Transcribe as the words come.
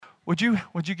would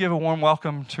you give a warm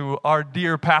welcome to our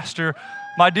dear pastor,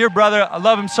 my dear brother? I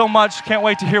love him so much. Can't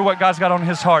wait to hear what God's got on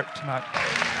his heart tonight.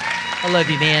 I love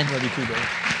you, man. Love you too, brother.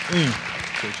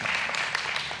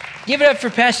 Give it up for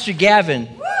Pastor Gavin.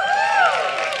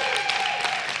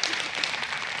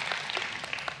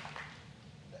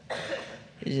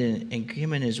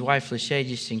 Him and his wife, Lachey,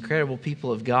 just incredible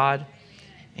people of God,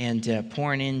 and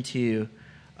pouring into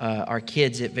our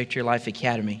kids at Victory Life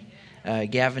Academy.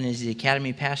 Gavin is the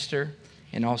academy pastor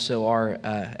and also our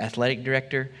athletic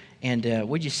director. And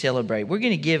we just celebrate. We're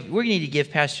going to need to give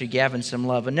Pastor Gavin some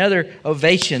love. Another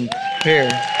ovation here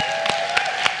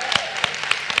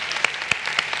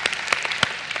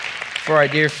for our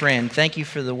dear friend. Thank you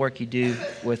for the work you do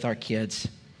with our kids.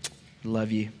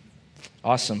 Love you.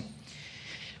 Awesome.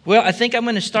 Well, I think I'm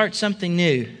going to start something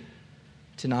new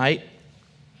tonight,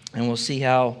 and we'll see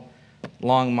how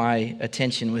long my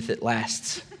attention with it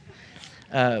lasts.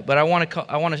 But I want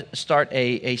to start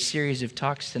a series of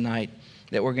talks tonight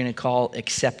that we're going to call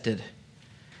Accepted.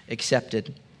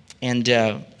 And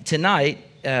tonight,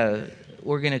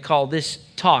 we're going to call this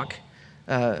talk,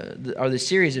 or the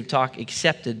series of talk,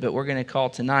 Accepted, but we're going to call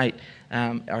tonight,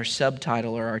 our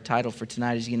subtitle or our title for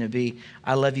tonight is going to be,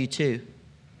 I Love You Too.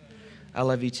 I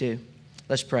love you too.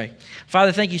 Let's pray.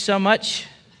 Father, thank you so much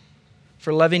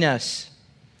for loving us.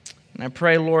 And I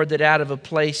pray, Lord, that out of a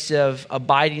place of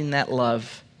abiding that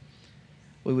love,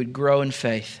 we would grow in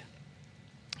faith.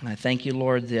 And I thank you,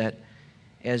 Lord, that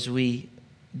as we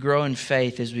grow in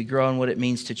faith, as we grow in what it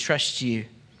means to trust you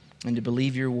and to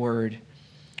believe your word,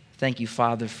 thank you,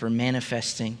 Father, for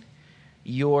manifesting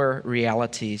your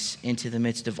realities into the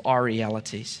midst of our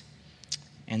realities.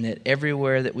 And that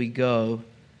everywhere that we go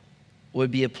would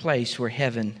be a place where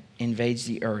heaven invades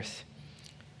the earth.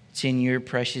 It's in your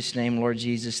precious name, Lord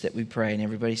Jesus, that we pray. And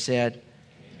everybody said,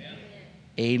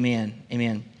 Amen.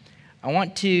 Amen. I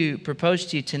want to propose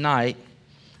to you tonight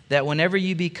that whenever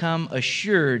you become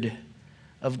assured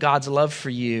of God's love for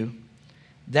you,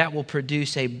 that will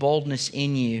produce a boldness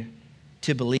in you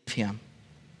to believe Him.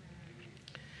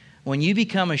 When you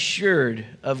become assured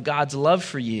of God's love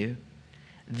for you,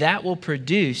 that will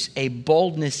produce a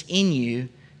boldness in you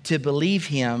to believe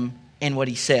Him and what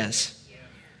He says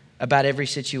about every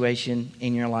situation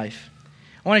in your life.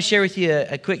 I want to share with you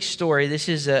a quick story. This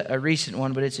is a recent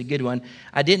one, but it's a good one.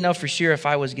 I didn't know for sure if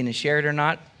I was going to share it or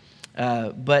not,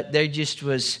 but there just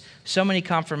was so many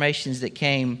confirmations that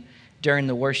came during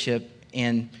the worship.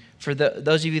 And for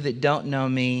those of you that don't know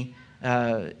me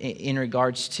in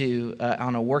regards to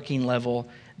on a working level,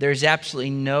 there's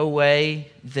absolutely no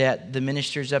way that the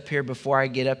ministers up here before I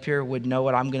get up here would know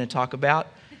what I'm going to talk about,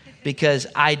 because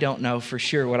I don't know for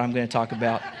sure what I'm going to talk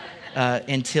about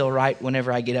until right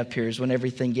whenever I get up here is when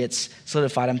everything gets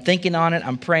solidified. I'm thinking on it.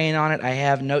 I'm praying on it. I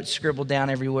have notes scribbled down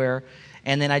everywhere.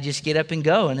 And then I just get up and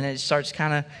go, and then it starts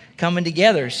kind of coming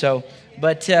together. So,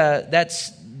 but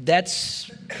that's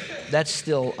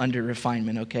still under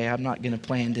refinement, okay? I'm not going to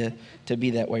plan to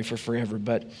be that way for forever.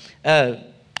 But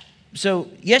so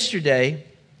yesterday,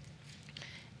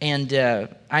 and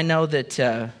I know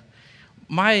that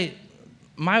my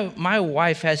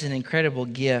wife has an incredible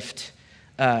gift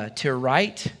to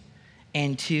write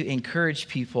and to encourage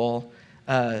people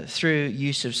through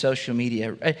use of social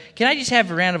media. Can I just have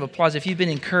a round of applause if you've been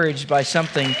encouraged by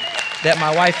something that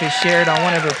my wife has shared on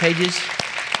one of her pages?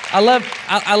 I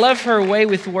love her way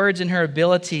with words and her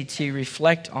ability to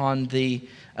reflect on the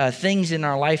things in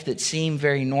our life that seem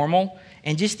very normal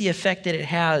and just the effect that it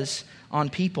has on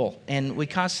people. And we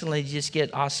constantly just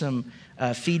get awesome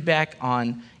feedback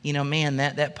on, man,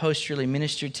 that post really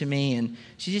ministered to me. And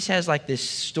she just has like this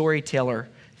storyteller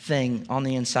thing on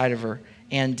the inside of her.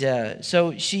 And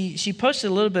so she posted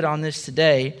a little bit on this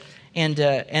today. And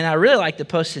I really like the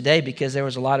post today because there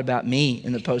was a lot about me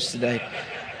in the post today.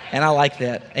 And I like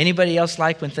that. Anybody else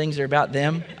like when things are about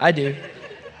them? I do.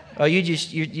 Oh,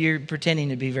 you're pretending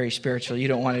to be very spiritual. You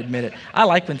don't want to admit it. I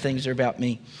like when things are about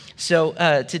me. So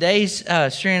today's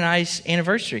Sri and I's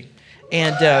anniversary.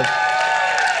 And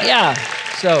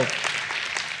so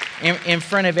in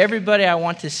front of everybody, I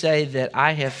want to say that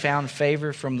I have found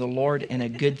favor from the Lord and a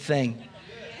good thing.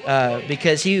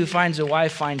 Because he who finds a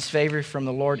wife finds favor from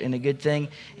the Lord and a good thing.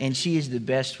 And she is the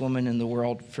best woman in the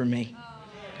world for me.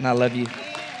 And I love you.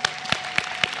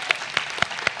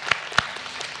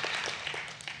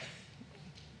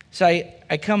 So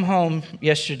I come home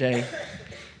yesterday,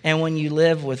 and when you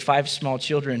live with 5 small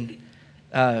children,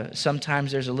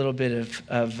 sometimes there's a little bit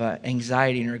of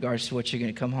anxiety in regards to what you're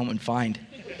going to come home and find.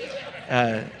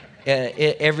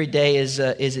 Every day is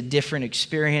a different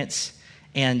experience,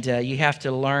 and you have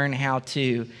to learn how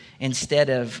to instead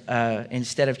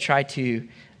of try to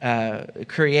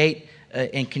create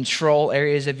and control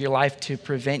areas of your life to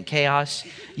prevent chaos.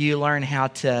 You learn how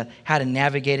to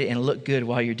navigate it and look good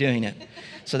while you're doing it.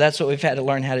 So that's what we've had to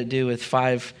learn how to do with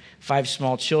five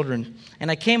small children.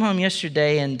 And I came home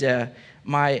yesterday, and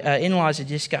my in-laws had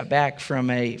just got back from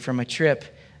a trip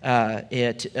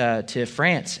to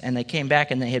France, and they came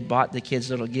back and they had bought the kids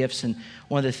little gifts. And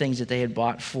one of the things that they had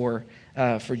bought for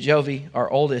Jovi, our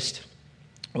oldest,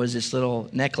 was this little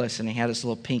necklace, and it had this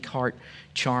little pink heart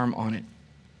charm on it.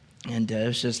 And it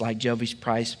was just like Jovi's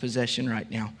prized possession right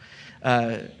now.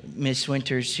 Miss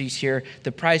Winters, she's here.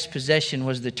 The prized possession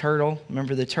was the turtle.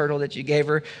 Remember the turtle that you gave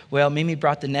her? Well, Mimi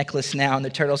brought the necklace now, and the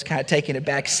turtle's kind of taking a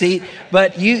back seat.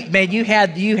 But you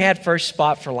had first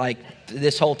spot for like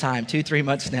this whole time, 2-3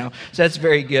 months now. So that's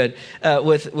very good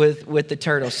with the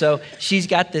turtle. So she's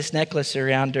got this necklace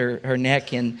around her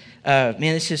neck, and man,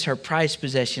 this is her prized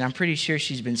possession. I'm pretty sure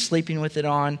she's been sleeping with it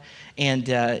on. And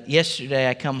yesterday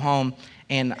I come home,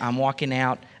 and I'm walking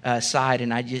outside,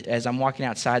 and as I'm walking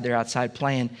outside, they're outside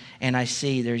playing, and I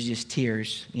see there's just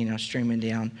tears, streaming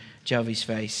down Jovi's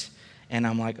face. And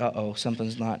I'm like, uh-oh,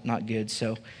 something's not good.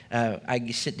 So I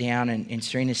sit down, and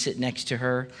Serena's sitting next to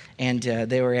her, and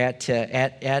they were at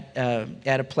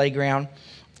a playground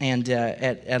and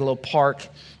at a little park.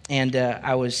 And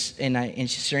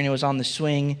Serena was on the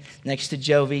swing next to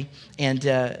Jovi.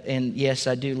 And yes,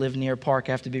 I do live near a park.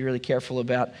 I have to be really careful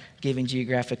about giving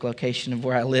geographic location of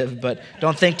where I live, but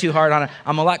don't think too hard on it.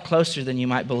 I'm a lot closer than you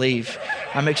might believe.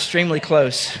 I'm extremely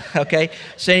close, okay?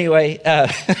 So anyway,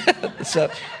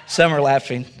 so some are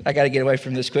laughing. I got to get away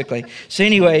from this quickly. So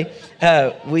anyway,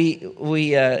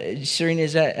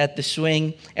 Serena's at the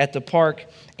swing at the park,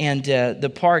 and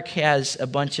the park has a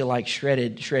bunch of like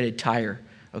shredded tire.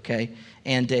 Okay,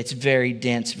 and it's very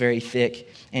dense, very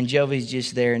thick. And Jovi's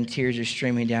just there, and tears are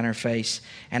streaming down her face.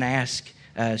 And I ask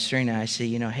Serena, I say,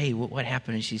 hey, what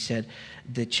happened? And she said,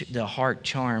 the heart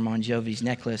charm on Jovi's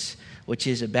necklace, which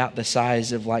is about the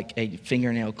size of like a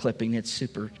fingernail clipping, it's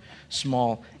super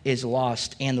small, is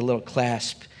lost, and the little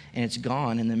clasp, and it's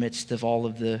gone in the midst of all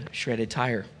of the shredded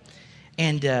tire.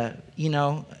 And,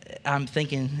 I'm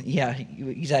thinking, yeah,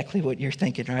 exactly what you're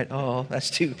thinking, right? Oh,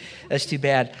 that's too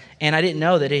bad. And I didn't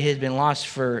know that it had been lost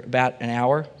for about an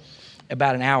hour.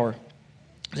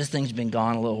 This thing's been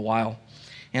gone a little while.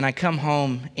 And I come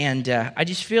home, and I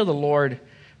just feel the Lord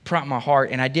prompt my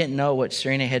heart. And I didn't know what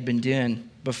Serena had been doing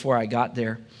before I got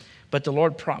there. But the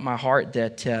Lord prompted my heart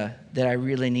that I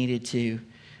really needed to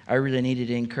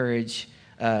encourage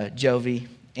Jovi,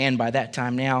 and by that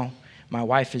time now, my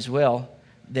wife as well,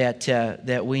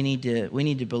 that we need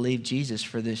to believe Jesus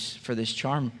for this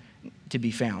charm to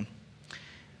be found.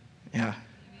 Yeah,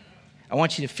 I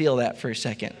want you to feel that for a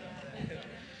second.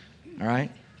 All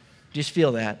right, just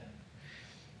feel that.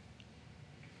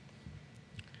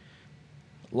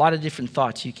 A lot of different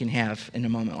thoughts you can have in a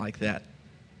moment like that.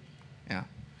 Yeah,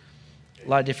 a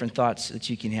lot of different thoughts that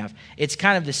you can have. It's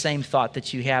kind of the same thought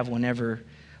that you have whenever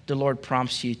the Lord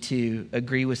prompts you to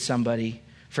agree with somebody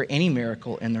for any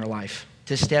miracle in their life,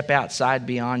 to step outside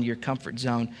beyond your comfort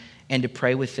zone and to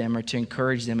pray with them or to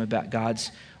encourage them about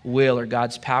God's will or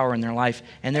God's power in their life.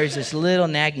 And there's this little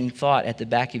nagging thought at the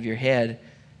back of your head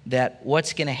that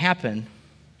what's going to happen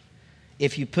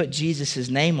if you put Jesus'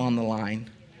 name on the line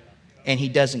and he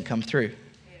doesn't come through?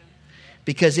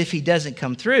 Because if he doesn't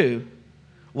come through,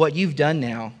 what you've done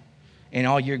now in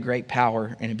all your great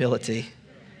power and ability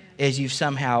is you've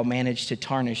somehow managed to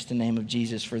tarnish the name of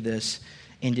Jesus for this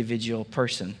individual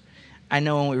person. I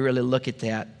know when we really look at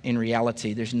that in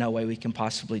reality, there's no way we can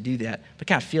possibly do that. But it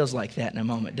kind of feels like that in a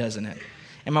moment, doesn't it?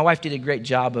 And my wife did a great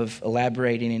job of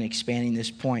elaborating and expanding this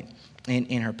point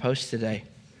in her post today.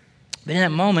 But in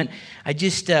that moment, I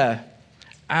just,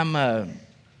 my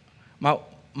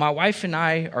wife and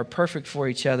I are perfect for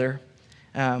each other.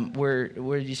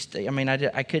 We're just,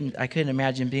 I couldn't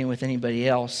imagine being with anybody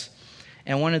else.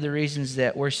 And one of the reasons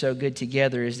that we're so good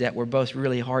together is that we're both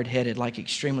really hard-headed, like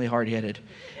extremely hard-headed.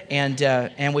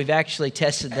 And we've actually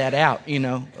tested that out,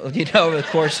 over the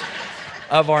course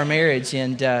of our marriage.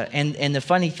 And the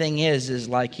funny thing is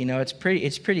like, it's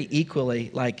pretty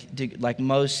equally like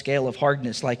Mohs scale of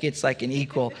hardness. Like it's like an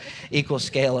equal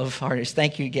scale of hardness.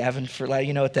 Thank you, Gavin, for letting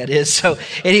you know what that is. So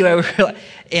anyway,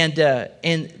 and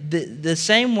the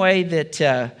same way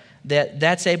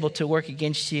that's able to work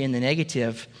against you in the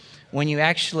negative, when you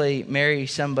actually marry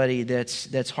somebody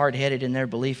that's hard-headed in their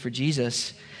belief for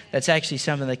Jesus, that's actually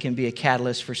something that can be a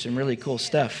catalyst for some really cool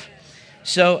stuff.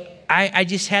 So I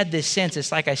just had this sense.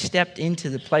 It's like I stepped into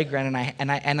the playground,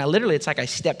 and I literally, it's like I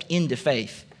stepped into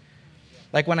faith.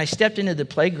 Like when I stepped into the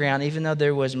playground, even though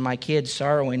there was my kids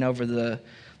sorrowing over the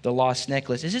lost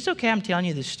necklace. Is this okay? I'm telling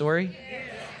you this story.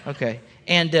 Okay.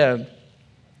 And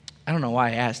I don't know why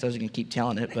I asked. I was going to keep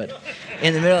telling it, but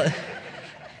in the middle,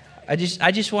 I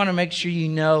just want to make sure you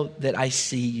know that I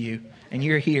see you and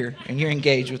you're here and you're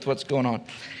engaged with what's going on.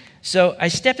 So I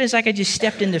stepped in, it's like I just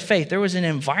stepped into faith. There was an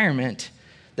environment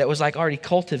that was like already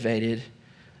cultivated.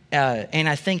 And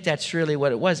I think that's really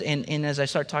what it was. And as I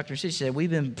started talking to her, she said, we've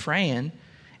been praying.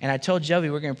 And I told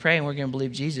Jovi, we're going to pray and we're going to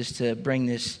believe Jesus to bring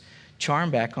this charm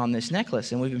back on this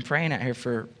necklace. And we've been praying out here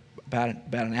for about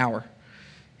an hour.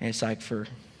 And it's like for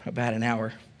about an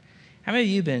hour. How many of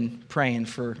you have been praying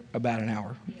for about an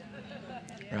hour?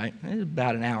 Right? It's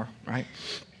about an hour, right?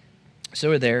 So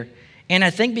we're there. And I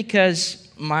think because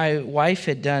my wife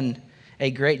had done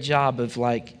a great job of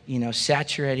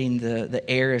saturating the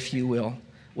air, if you will,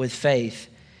 with faith,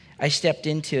 I stepped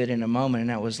into it in a moment,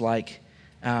 and I was like,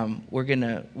 we're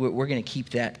gonna keep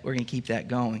that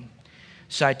going.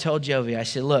 So I told Jovi, I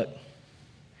said, look,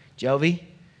 Jovi,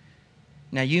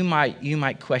 now you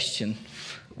might question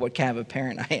what kind of a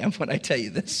parent I am when I tell you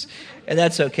this, and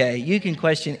that's okay. You can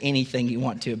question anything you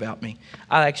want to about me.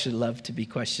 I actually love to be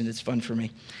questioned. It's fun for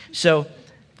me. So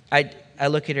I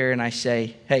look at her and I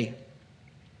say, hey,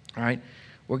 all right,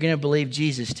 we're going to believe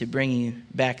Jesus to bring you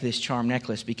back this charm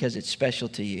necklace because it's special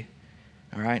to you,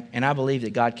 all right? And I believe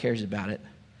that God cares about it.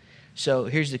 So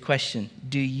here's the question.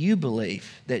 Do you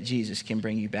believe that Jesus can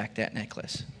bring you back that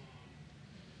necklace?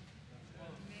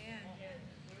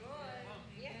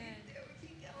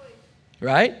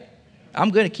 Right?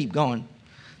 I'm going to keep going.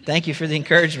 Thank you for the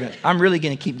encouragement. I'm really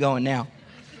going to keep going now.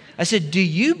 I said, do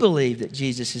you believe that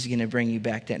Jesus is going to bring you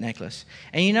back that necklace?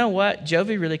 And you know what?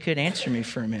 Jovi really could answer me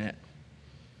for a minute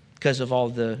because of all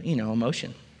the,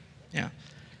 emotion. Yeah.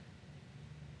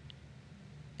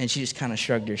 And she just kind of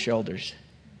shrugged her shoulders.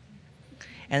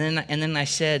 And then I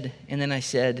said,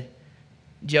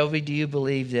 Jovi, do you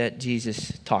believe that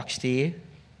Jesus talks to you?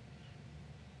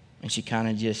 And she kind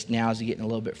of just now is getting a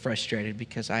little bit frustrated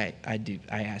because I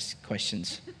ask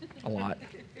questions a lot.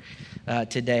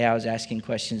 Today I was asking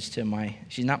questions to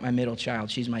she's not my middle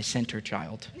child, she's my center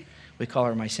child. We call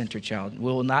her my center child.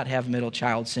 We will not have middle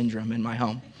child syndrome in my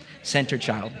home. Center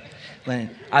child. I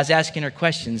was asking her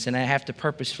questions, and I have to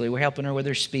purposefully, we're helping her with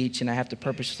her speech, and I have to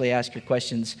purposefully ask her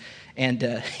questions. And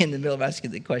in the middle of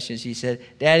asking the questions, she said,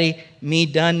 Daddy, me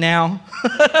done now?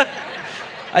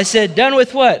 I said, done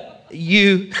with what?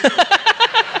 You.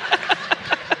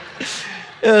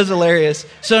 It was hilarious.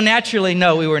 So naturally,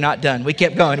 no, we were not done. We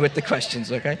kept going with the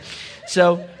questions, okay?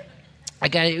 So I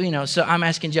got, so I'm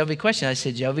asking Jovi a question. I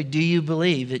said, Jovi, do you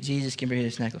believe that Jesus can bring you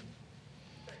this necklace?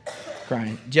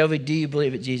 Crying. Jovi, do you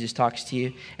believe that Jesus talks to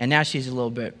you? And now she's a little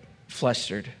bit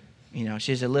flustered. She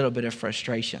has a little bit of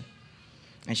frustration.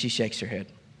 And she shakes her head.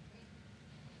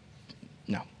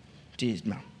 No. Jesus,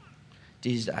 no.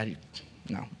 Jesus,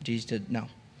 no. Jesus did, no.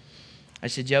 I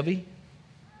said, Jovi,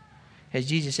 has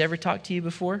Jesus ever talked to you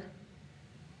before?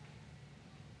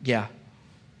 Yeah.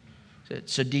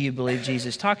 So do you believe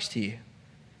Jesus talks to you?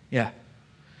 Yeah.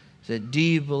 So do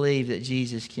you believe that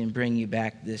Jesus can bring you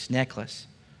back this necklace?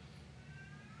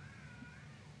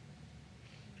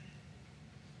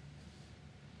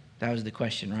 That was the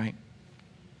question, right?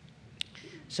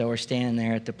 So we're standing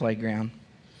there at the playground.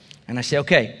 And I say,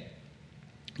 okay,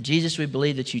 Jesus, we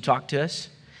believe that you talk to us.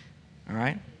 All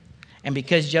right? And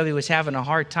because Jovi was having a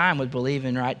hard time with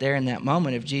believing right there in that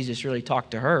moment if Jesus really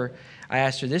talked to her, I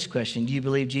asked her this question, do you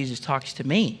believe Jesus talks to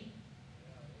me?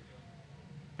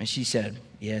 And she said,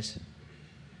 yes.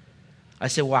 I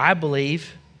said, well, I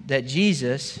believe that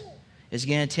Jesus is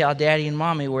going to tell Daddy and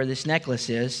Mommy where this necklace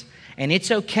is, and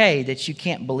it's okay that you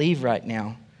can't believe right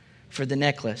now for the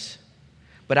necklace.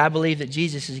 But I believe that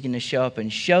Jesus is going to show up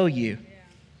and show you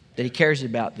that he cares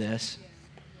about this.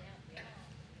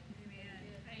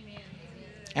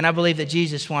 And I believe that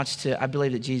Jesus wants to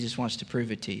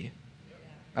prove it to you.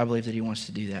 I believe that he wants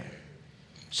to do that.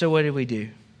 So what did we do?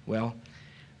 Well,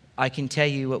 I can tell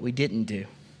you what we didn't do.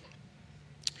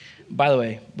 By the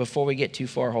way, before we get too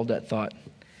far, hold that thought.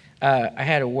 I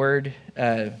had a word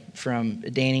from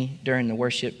Danny during the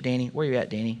worship. Danny, where are you at,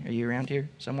 Danny? Are you around here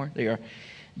somewhere? There you are.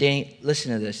 Danny,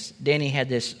 listen to this. Danny had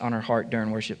this on her heart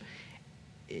during worship.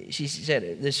 She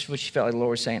said, this is what she felt like the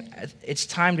Lord was saying. It's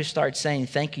time to start saying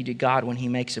thank you to God when he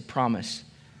makes a promise,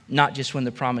 not just when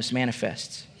the promise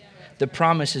manifests. The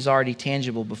promise is already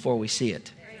tangible before we see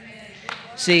it.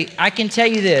 See, I can tell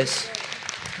you this.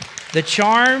 The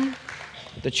charm,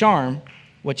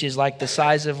 which is like the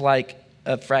size of like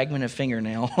a fragment of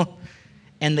fingernail,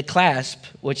 and the clasp,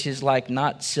 which is like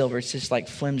not silver, it's just like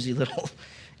flimsy little,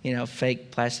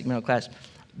 fake plastic metal clasp.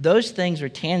 Those things are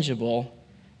tangible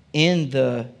in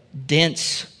the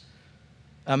dense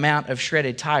amount of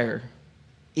shredded tire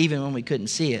even when we couldn't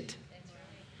see it.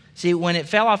 See, when it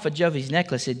fell off of Jovi's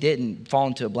necklace, it didn't fall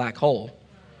into a black hole.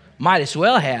 Might as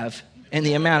well have in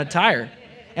the amount of tire.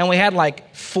 And we had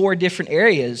like 4 different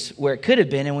areas where it could have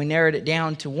been, and we narrowed it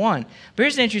down to 1. But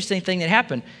here's the interesting thing that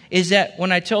happened, is that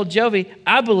when I told Jovi,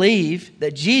 I believe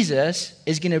that Jesus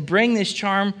is going to bring this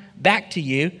charm back to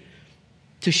you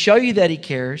to show you that he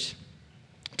cares,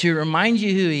 to remind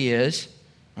you who he is,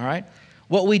 all right?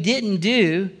 What we didn't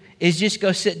do is just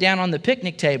go sit down on the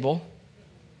picnic table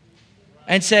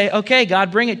and say, okay,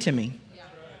 God, bring it to me.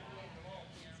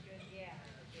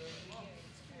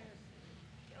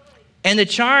 And the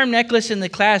charm necklace and the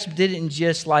clasp didn't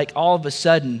just like all of a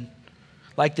sudden,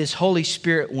 like this Holy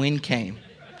Spirit wind came.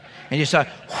 And just like,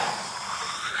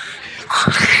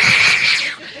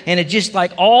 and it just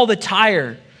like all the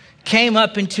tire came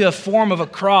up into a form of a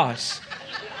cross.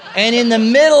 And in the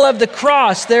middle of the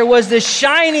cross, there was this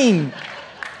shining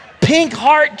pink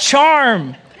heart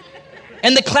charm.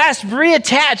 And the clasp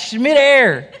reattached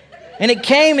midair. And it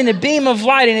came in a beam of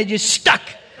light and it just stuck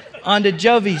onto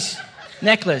Jovi's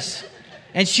necklace.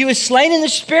 And she was slain in the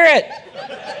Spirit.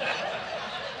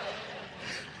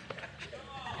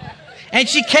 And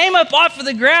she came up off of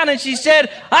the ground and she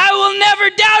said, I will never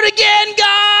doubt again,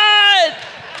 God.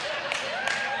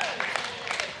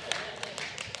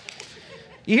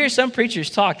 You hear some preachers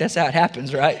talk, that's how it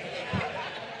happens, right?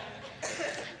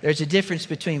 There's a difference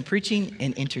between preaching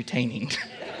and entertaining.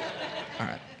 All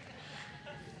right.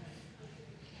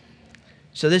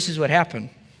 So this is what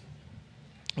happened.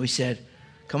 We said,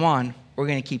 come on, we're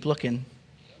going to keep looking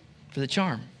for the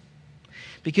charm.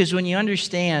 Because when you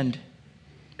understand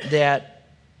that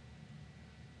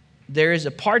there is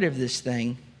a part of this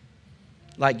thing,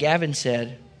 like Gavin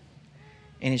said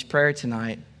in his prayer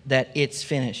tonight, that it's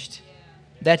finished.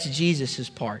 That's Jesus'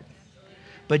 part.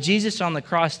 But Jesus on the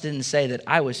cross didn't say that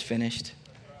I was finished.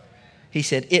 He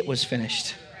said it was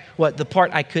finished. What? The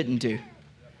part I couldn't do.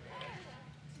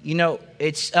 You know,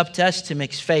 it's up to us to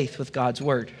mix faith with God's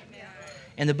word.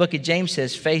 And the book of James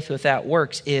says faith without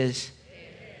works is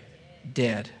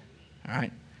dead. All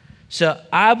right. So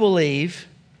I believe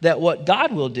that what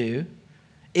God will do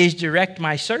is direct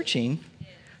my searching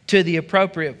to the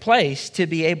appropriate place to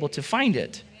be able to find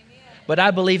it. But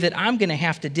I believe that I'm going to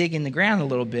have to dig in the ground a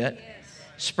little bit,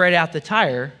 spread out the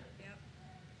tire,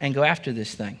 and go after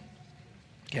this thing.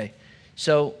 Okay.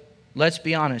 So let's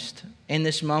be honest. In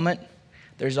this moment,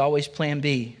 there's always plan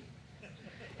B.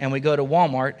 And we go to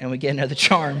Walmart and we get another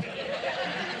charm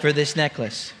for this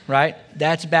necklace, right?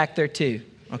 That's back there too,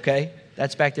 okay?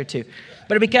 That's back there too.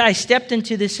 But because I stepped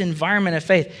into this environment of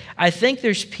faith, I think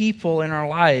there's people in our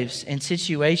lives and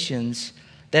situations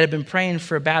that have been praying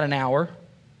for about an hour.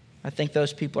 I think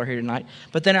those people are here tonight.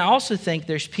 But then I also think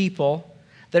there's people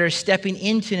that are stepping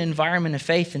into an environment of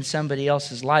faith in somebody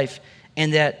else's life,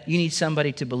 and that you need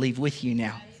somebody to believe with you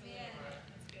now.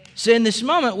 So in this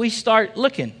moment, we start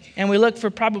looking, and we look for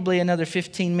probably another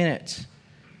 15 minutes.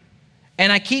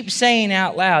 And I keep saying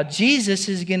out loud, Jesus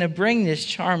is going to bring this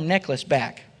charm necklace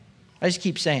back. I just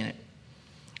keep saying it.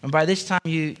 And by this time,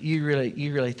 you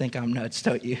really think I'm nuts,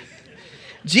 don't you?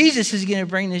 Jesus is going to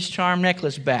bring this charm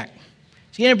necklace back.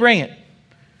 He's going to bring it.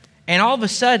 And all of a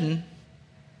sudden,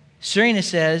 Serena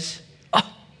says,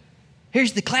 oh,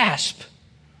 here's the clasp.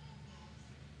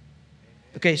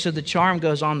 Okay, so the charm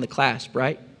goes on the clasp,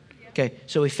 right? Okay,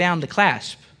 so we found the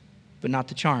clasp, but not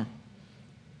the charm.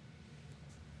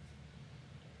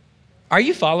 Are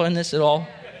you following this at all?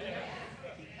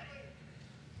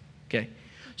 Okay,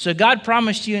 so God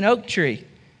promised you an oak tree.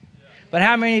 But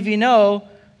how many of you know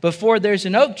before there's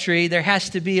an oak tree, there has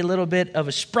to be a little bit of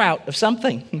a sprout of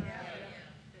something?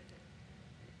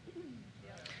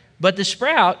 But the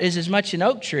sprout is as much an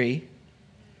oak tree,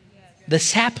 the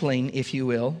sapling, if you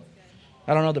will.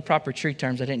 I don't know the proper tree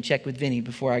terms. I didn't check with Vinny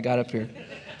before I got up here.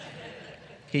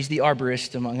 He's the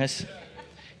arborist among us.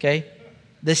 Okay?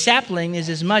 The sapling is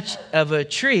as much of a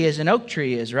tree as an oak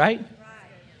tree is, right?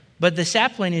 But the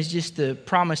sapling is just the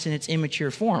promise in its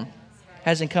immature form.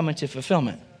 Hasn't come into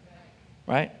fulfillment.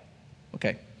 Right?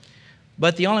 Okay.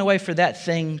 But the only way for that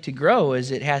thing to grow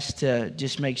is it has to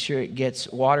just make sure it gets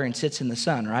water and sits in the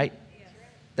sun, right?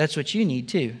 That's what you need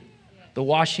too. The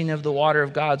washing of the water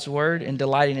of God's word and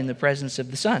delighting in the presence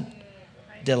of the Son.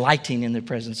 Delighting in the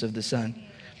presence of the Son.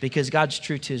 Because God's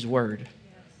true to his word.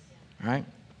 All right?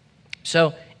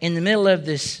 So in the middle of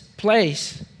this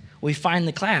place, we find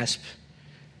the clasp.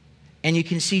 And you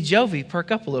can see Jovi perk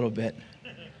up a little bit.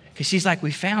 Because she's like,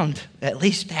 we found at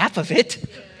least half of it.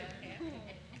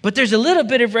 But there's a little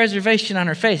bit of reservation on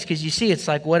her face. Because you see, it's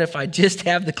like, what if I just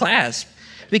have the clasp?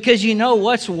 Because you know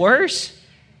what's worse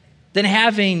than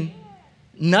having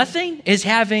Nothing is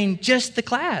having just the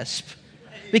clasp,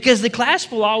 because the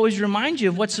clasp will always remind you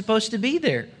of what's supposed to be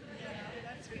there.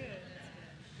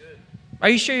 Are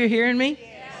you sure you're hearing me?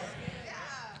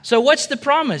 So what's the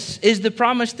promise? Is the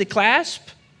promise the clasp?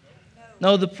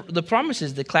 No, the promise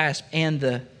is the clasp and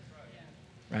the...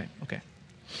 Right, okay.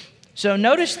 So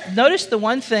notice the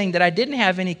one thing that I didn't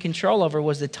have any control over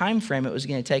was the time frame it was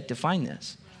going to take to find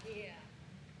this.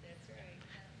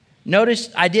 Notice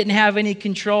I didn't have any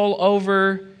control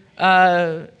over,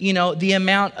 the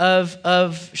amount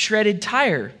of shredded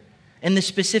tire and the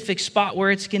specific spot where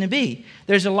it's going to be.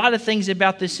 There's a lot of things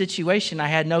about this situation I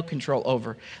had no control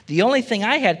over. The only thing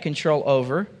I had control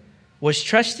over was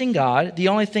trusting God. The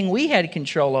only thing we had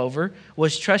control over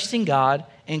was trusting God,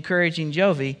 encouraging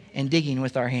Jovi, and digging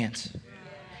with our hands.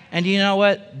 And you know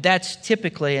what? That's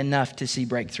typically enough to see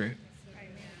breakthrough.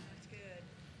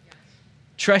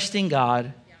 Trusting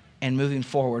God and moving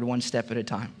forward one step at a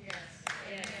time.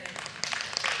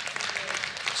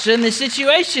 So in this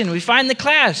situation, we find the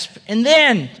clasp, and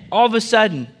then all of a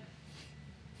sudden,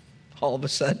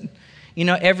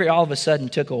 every all of a sudden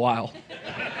took a while.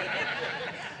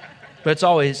 But it's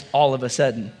always all of a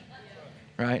sudden,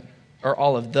 right? Or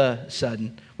all of the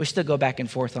sudden. We still go back and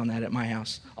forth on that at my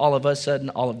house. All of a sudden,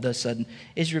 all of the sudden.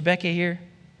 Is Rebecca here?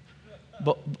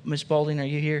 Miss Boulding, are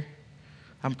you here?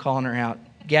 I'm calling her out.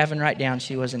 Gavin, write down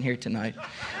she wasn't here tonight.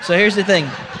 So here's the thing.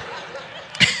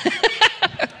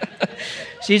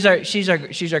 She's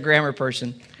our grammar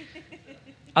person.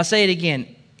 I'll say it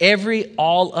again. Every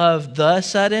all of the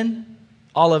sudden,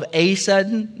 all of a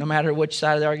sudden, no matter which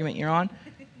side of the argument you're on,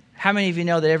 how many of you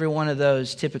know that every one of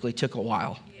those typically took a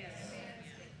while?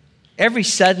 Every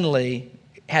suddenly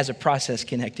has a process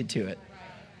connected to it.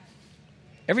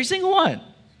 Every single one.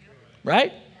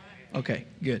 Right? Okay,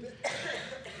 good.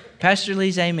 Pastor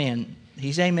Lee's amen.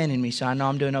 He's amening me, so I know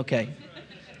I'm doing okay.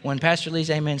 When Pastor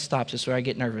Lee's amen stops, that's where I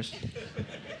get nervous.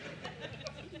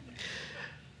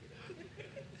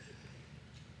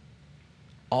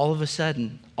 All of a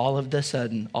sudden, all of the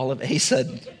sudden, all of a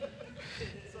sudden,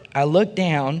 I look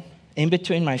down in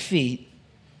between my feet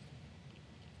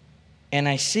and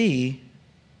I see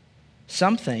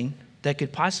something that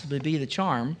could possibly be the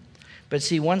charm. But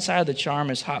see, one side of the charm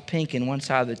is hot pink and one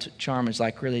side of the charm is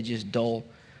like really just dull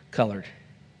colored.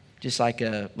 Just like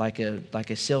a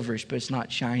silverish, but it's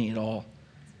not shiny at all.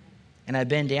 And I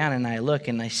bend down and I look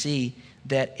and I see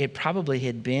that it probably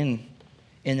had been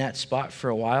in that spot for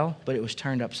a while, but it was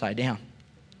turned upside down.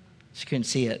 So you couldn't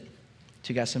see it. So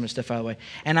you got some of the stuff out of the way.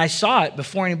 And I saw it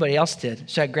before anybody else did.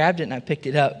 So I grabbed it and I picked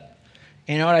it up.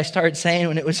 And you know what I started saying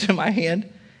when it was in my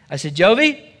hand? I said,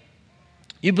 Jovi,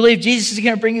 you believe Jesus is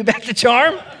going to bring you back the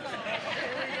charm?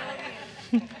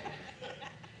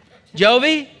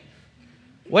 Jovi,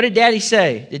 what did Daddy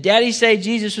say? Did Daddy say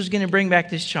Jesus was going to bring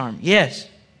back this charm? Yes.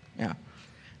 Yeah.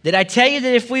 Did I tell you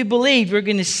that if we believed, we're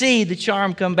going to see the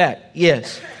charm come back?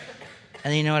 Yes.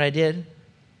 And then you know what I did?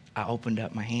 I opened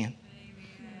up my hand.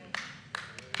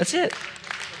 That's it.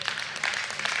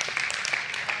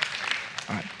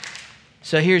 All right.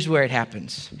 So here's where it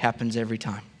happens. It happens every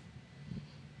time.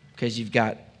 Because you've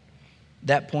got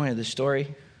that point of the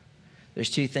story. There's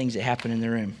two things that happen in the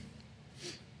room.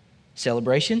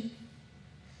 Celebration.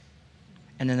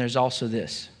 And then there's also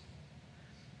this.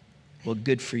 Well,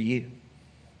 good for you.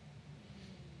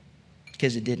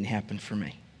 Because it didn't happen for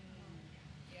me.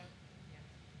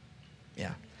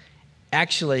 Yeah.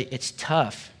 Actually, it's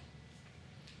tough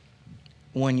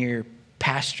when you're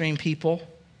pastoring people,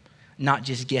 not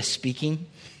just guest speaking,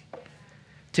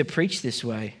 to preach this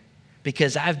way.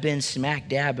 Because I've been smack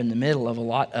dab in the middle of a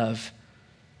lot of,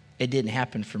 it didn't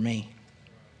happen for me.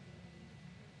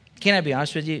 Can I be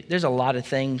honest with you? There's a lot of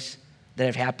things that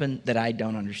have happened that I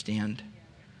don't understand.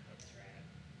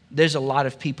 There's a lot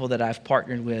of people that I've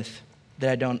partnered with that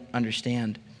I don't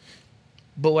understand.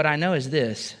 But what I know is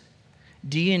this.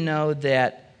 Do you know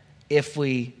that if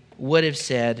we would have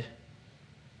said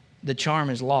the charm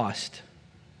is lost,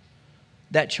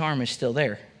 that charm is still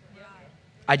there?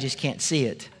 I just can't see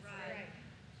it.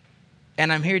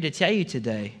 And I'm here to tell you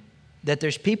today that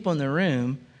there's people in the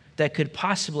room that could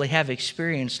possibly have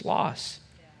experienced loss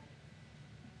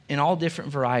in all different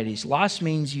varieties. Loss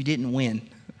means you didn't win.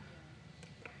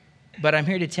 But I'm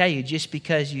here to tell you, just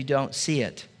because you don't see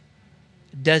it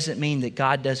doesn't mean that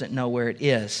God doesn't know where it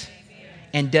is,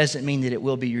 and doesn't mean that it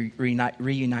will be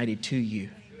reunited to you.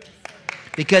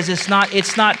 Because it's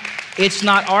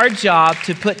not our job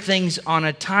to put things on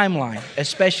a timeline,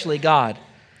 especially God.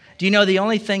 Do you know the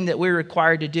only thing that we're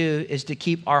required to do is to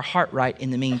keep our heart right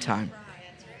in the meantime?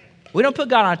 We don't put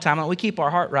God on a timeline. We keep our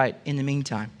heart right in the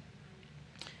meantime.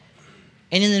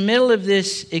 And in the middle of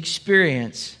this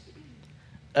experience,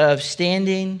 of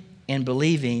standing and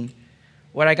believing,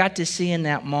 what I got to see in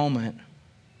that moment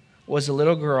was a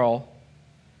little girl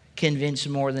convinced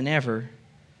more than ever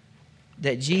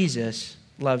that Jesus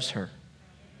loves her.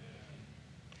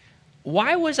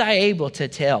 Why was I able to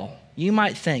tell? You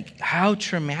might think, how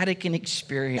traumatic an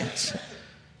experience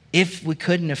if we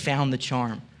couldn't have found the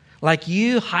charm. Like,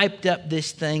 you hyped up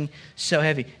this thing so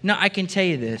heavy. No, I can tell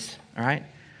you this, all right?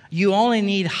 You only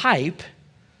need hype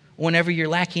whenever you're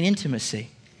lacking intimacy.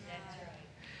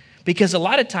 Because a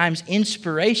lot of times,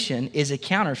 inspiration is a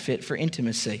counterfeit for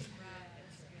intimacy.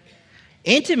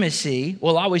 Intimacy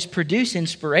will always produce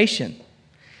inspiration.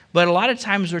 But a lot of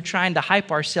times, we're trying to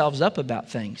hype ourselves up about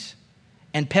things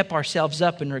and pep ourselves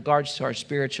up in regards to our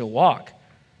spiritual walk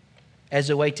as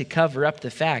a way to cover up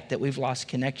the fact that we've lost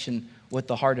connection with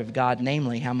the heart of God,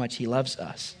 namely how much He loves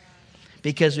us.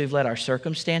 Because we've let our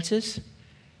circumstances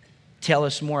tell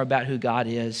us more about who God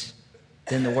is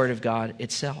than the Word of God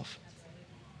itself.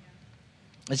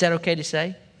 Is that okay to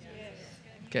say? Yes.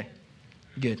 Okay,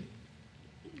 good.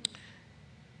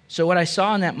 So what I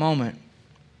saw in that moment,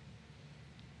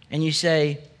 and you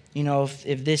say, you know,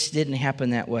 if this didn't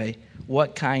happen that way,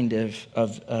 what kind of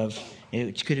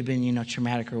it could have been, you know,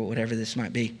 traumatic or whatever this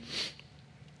might be.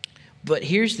 But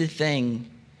here's the thing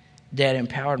that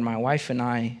empowered my wife and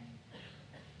I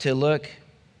to look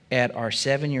at our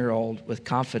 7-year-old with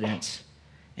confidence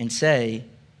and say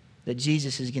that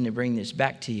Jesus is going to bring this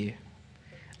back to you.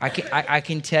 I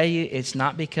can tell you it's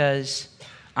not because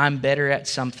I'm better at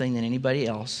something than anybody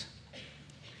else.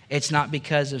 It's not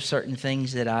because of certain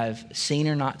things that I've seen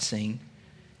or not seen.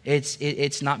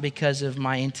 It's not because of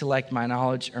my intellect, my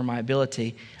knowledge, or my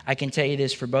ability. I can tell you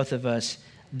this for both of us.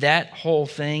 That whole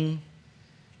thing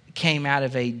came out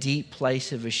of a deep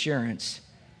place of assurance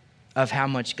of how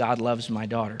much God loves my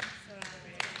daughter.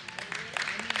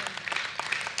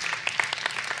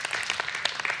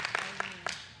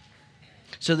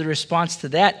 So the response to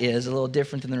that is a little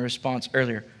different than the response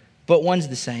earlier, but one's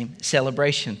the same,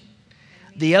 celebration.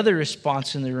 The other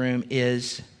response in the room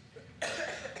is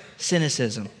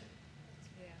cynicism,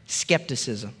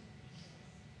 skepticism.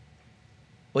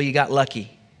 Well, you got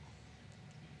lucky.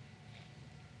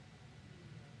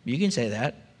 You can say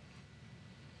that.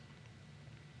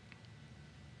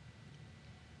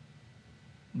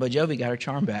 But Jovi got her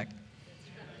charm back.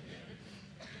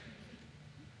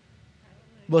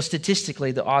 Well,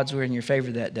 statistically, the odds were in your favor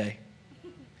that day.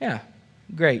 Yeah,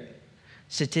 great.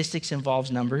 Statistics involves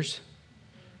numbers.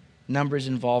 Numbers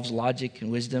involves logic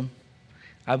and wisdom.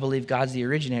 I believe God's the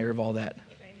originator of all that.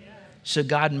 So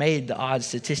God made the odds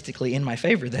statistically in my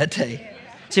favor that day.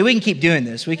 See, we can keep doing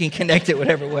this. We can connect it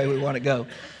whatever way we want to go.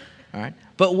 All right.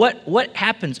 But what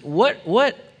happens?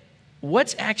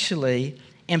 What's actually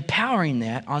empowering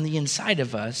that on the inside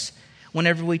of us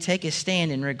whenever we take a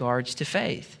stand in regards to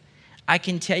faith? I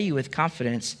can tell you with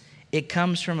confidence, it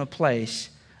comes from a place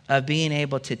of being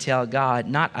able to tell God,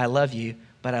 not I love you,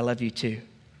 but I love you too.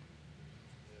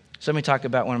 So let me talk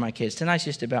about one of my kids. Tonight's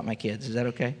just about my kids. Is that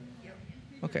okay?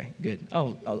 Okay, good.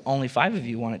 Oh, only 5 of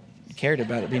you cared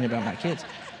about it being about my kids.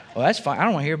 Well, that's fine. I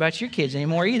don't want to hear about your kids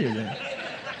anymore either then.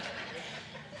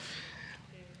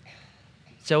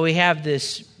 So we have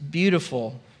this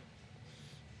beautiful,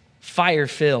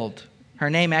 fire-filled. Her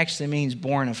name actually means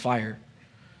born of fire.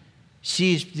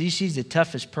 She's the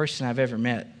toughest person I've ever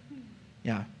met.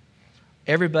 Yeah.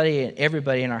 Everybody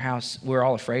in our house, we're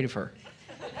all afraid of her.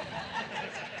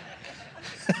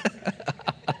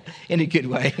 In a good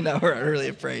way. No, we're not really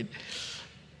afraid.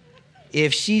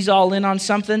 If she's all in on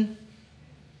something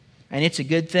and it's a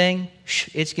good thing,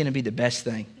 it's going to be the best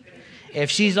thing. If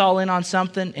she's all in on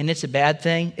something and it's a bad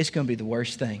thing, it's going to be the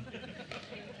worst thing.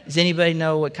 Does anybody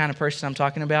know what kind of person I'm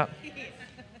talking about?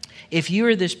 If you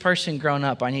are this person grown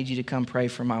up, I need you to come pray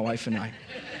for my wife and I.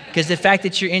 Because the fact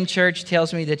that you're in church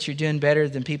tells me that you're doing better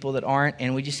than people that aren't,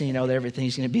 and we just need to know that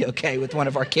everything's going to be okay with one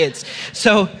of our kids.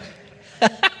 So,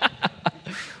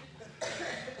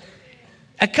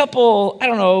 a couple, I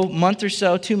don't know, month or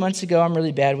so, 2 months ago, I'm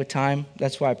really bad with time.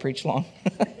 That's why I preach long.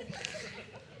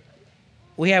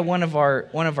 We had one of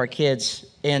our kids,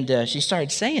 and she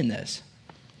started saying this.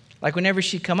 Like whenever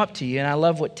she'd come up to you, and I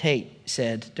love what Tate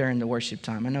said during the worship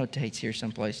time. I know Tate's here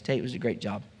someplace. Tate was a great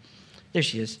job. There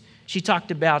she is. She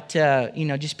talked about,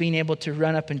 just being able to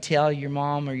run up and tell your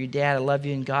mom or your dad, I love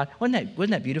you in God. Wasn't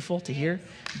that beautiful to hear?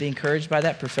 Be encouraged by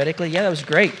that prophetically? Yeah, that was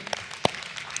great.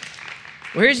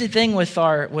 Well, here's the thing with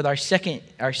our second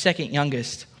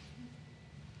youngest.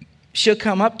 She'll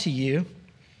come up to you,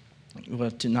 well,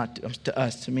 to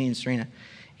us, to me and Serena,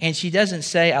 and she doesn't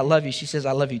say, I love you. She says,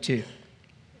 I love you too.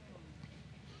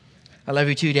 I love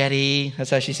you too, Daddy. That's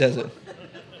how she says it.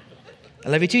 I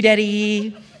love you too,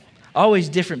 Daddy. Always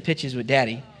different pitches with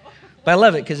Daddy. But I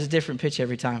love it because it's a different pitch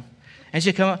every time. And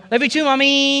she'll come up, love you too,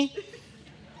 Mommy.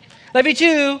 Love you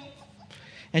too.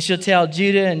 And she'll tell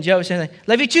Judah and Joe,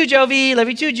 love you too, Jovi. Love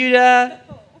you too, Judah.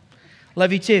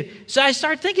 Love you too. So I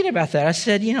started thinking about that. I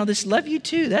said, this love you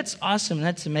too, that's awesome.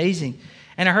 That's amazing.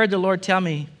 And I heard the Lord tell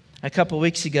me a couple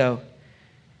weeks ago,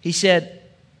 he said,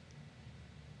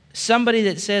 somebody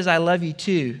that says I love you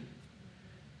too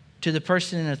to the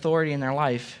person in authority in their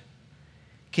life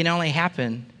can only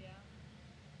happen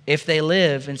if they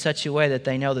live in such a way that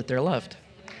they know that they're loved.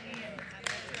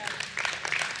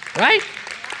 Right?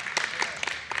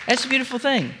 That's a beautiful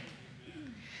thing.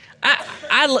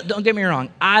 Don't get me wrong.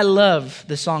 I love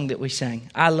the song that we sang.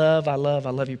 I love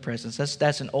your presence.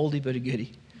 That's an oldie but a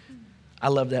goodie. I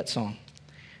love that song.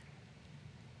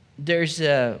 There's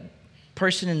a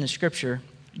person in the scripture,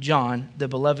 John, the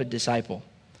beloved disciple.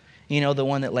 The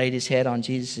one that laid his head on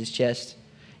Jesus' chest.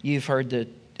 You've heard the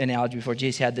analogy before.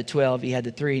 Jesus had the 12, he had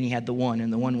the 3, and he had the 1,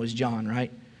 and the 1 was John,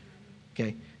 right?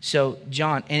 Okay, so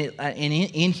John, and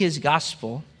in his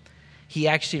gospel, he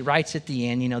actually writes at the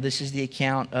end, this is the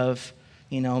account of,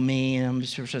 me, and I'm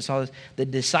just all this, the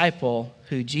disciple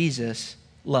who Jesus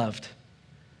loved.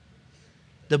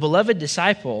 The beloved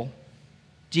disciple,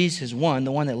 Jesus one,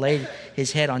 the one that laid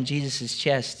his head on Jesus'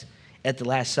 chest at the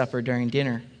Last Supper during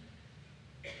dinner.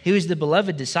 He was the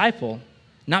beloved disciple,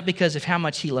 not because of how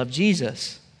much he loved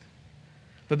Jesus,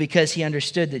 but because he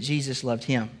understood that Jesus loved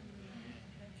him.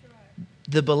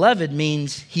 The beloved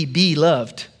means he be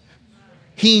loved.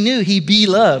 He knew he be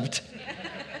loved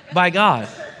by God.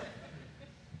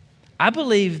 I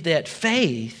believe that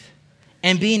faith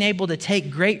and being able to take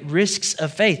great risks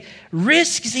of faith,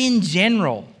 risks in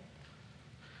general,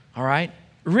 all right?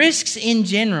 Risks in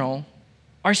general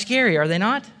are scary, are they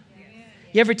not?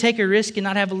 You ever take a risk and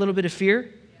not have a little bit of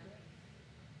fear?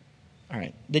 All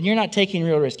right, then you're not taking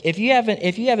real risk. If you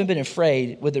haven't been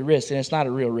afraid with a risk, then it's not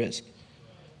a real risk.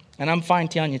 And I'm fine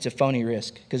telling you it's a phony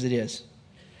risk, because it is.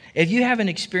 If you haven't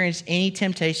experienced any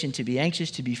temptation to be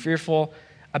anxious, to be fearful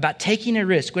about taking a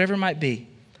risk, whatever it might be,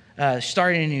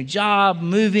 starting a new job,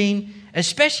 moving,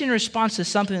 especially in response to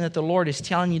something that the Lord is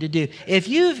telling you to do, if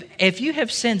you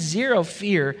have sensed zero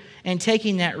fear in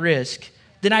taking that risk,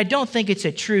 then I don't think it's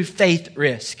a true faith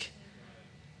risk.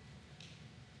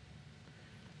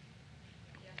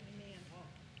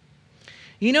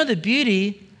 The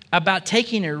beauty about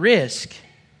taking a risk,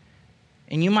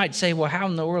 and you might say, well, how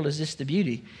in the world is this the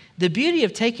beauty? The beauty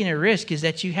of taking a risk is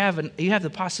that you have the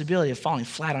possibility of falling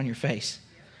flat on your face.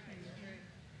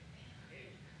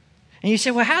 And you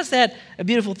say, well, how's that a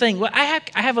beautiful thing? Well, I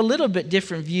have a little bit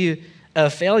different view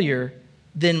of failure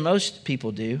than most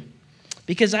people do,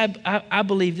 because I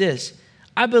believe this.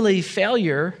 I believe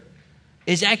failure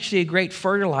is actually a great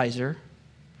fertilizer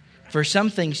for some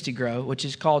things to grow, which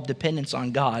is called dependence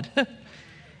on God.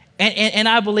 And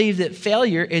I believe that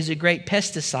failure is a great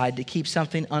pesticide to keep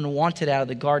something unwanted out of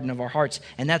the garden of our hearts,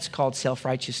 and that's called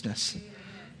self-righteousness.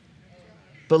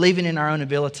 Believing in our own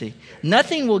ability.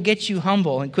 Nothing will get you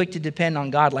humble and quick to depend on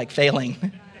God like failing.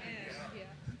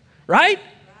 Right?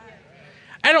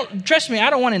 Trust me, I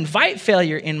don't want to invite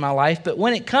failure in my life, but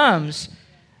when it comes,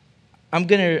 I'm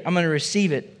gonna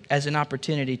receive it as an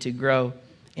opportunity to grow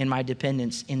in my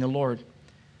dependence in the Lord.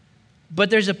 But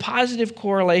there's a positive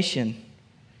correlation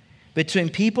between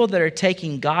people that are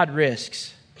taking God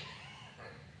risks,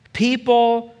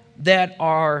 people that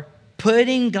are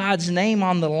putting God's name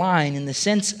on the line in the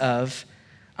sense of,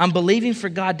 I'm believing for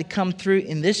God to come through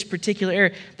in this particular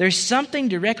area. There's something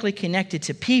directly connected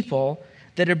to people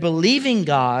that are believing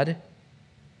God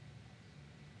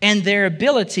and their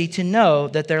ability to know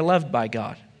that they're loved by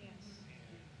God.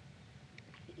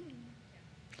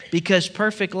 Because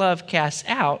perfect love casts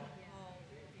out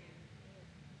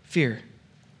fear.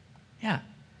 Yeah,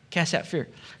 casts out fear.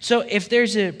 So if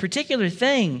there's a particular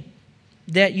thing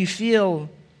that you feel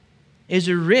is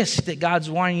a risk that God's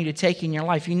wanting you to take in your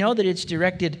life, you know that it's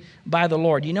directed by the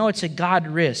Lord. You know it's a God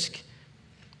risk.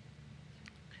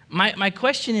 My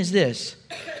question is this.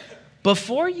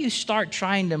 Before you start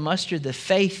trying to muster the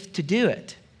faith to do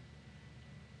it,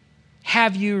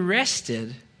 have you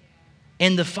rested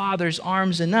in the Father's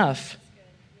arms enough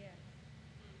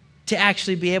to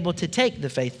actually be able to take the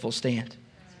faithful stand?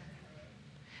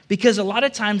 Because a lot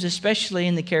of times, especially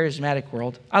in the charismatic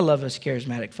world, I love us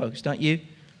charismatic folks, don't you?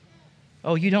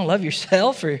 Oh, you don't love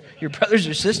yourself or your brothers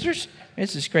or sisters?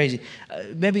 This is crazy.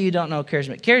 Maybe you don't know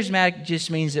charismatic. Charismatic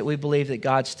just means that we believe that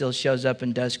God still shows up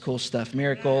and does cool stuff,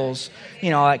 miracles,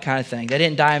 all that kind of thing. They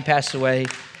didn't die and pass away.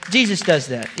 Jesus does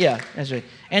that. Yeah, that's right.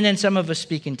 And then some of us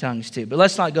speak in tongues too. But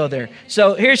let's not go there.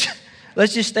 So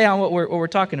let's just stay on what we're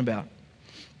talking about.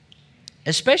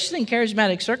 Especially in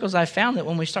charismatic circles, I found that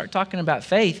when we start talking about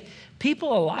faith,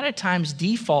 people a lot of times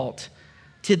default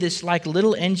to this like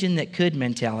little engine that could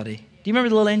mentality. Do you remember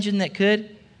the little engine that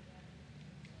could?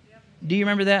 Do you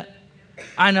remember that?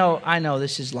 I know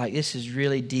this is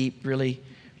really deep, really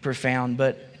profound,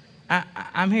 but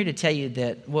I'm here to tell you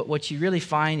that what you really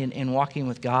find in walking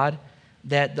with God,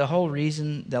 that the whole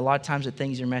reason that a lot of times that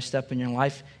things are messed up in your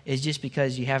life is just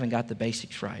because you haven't got the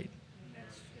basics right.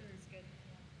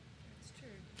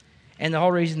 And the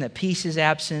whole reason that peace is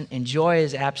absent and joy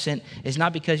is absent is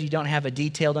not because you don't have a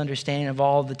detailed understanding of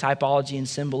all the typology and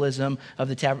symbolism of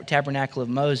the tabernacle of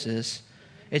Moses.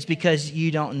 It's because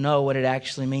you don't know what it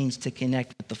actually means to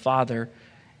connect with the Father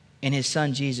and His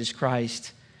Son, Jesus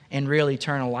Christ, and real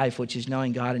eternal life, which is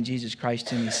knowing God and Jesus Christ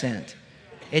whom He sent.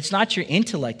 It's not your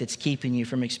intellect that's keeping you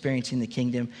from experiencing the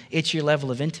kingdom. It's your level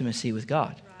of intimacy with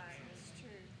God.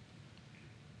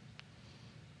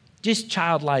 Just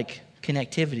childlike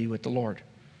connectivity with the Lord.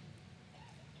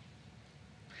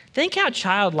 Think how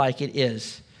childlike it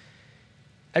is.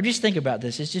 I just think about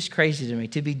this. It's just crazy to me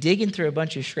to be digging through a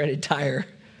bunch of shredded tire,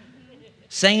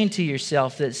 saying to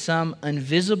yourself that some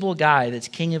invisible guy that's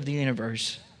king of the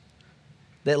universe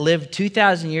that lived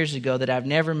 2,000 years ago that I've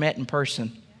never met in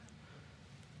person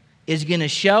is going to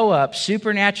show up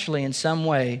supernaturally in some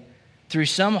way through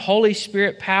some Holy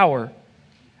Spirit power,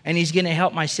 and He's going to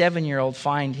help my 7-year-old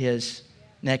find his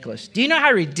necklace. Do you know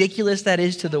how ridiculous that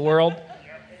is to the world?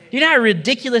 Do you know how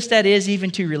ridiculous that is even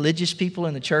to religious people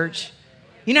in the church?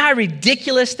 You know how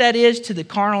ridiculous that is to the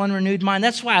carnal and renewed mind?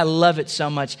 That's why I love it so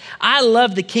much. I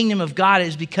love the kingdom of God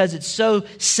is because it's so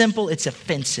simple, it's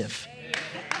offensive.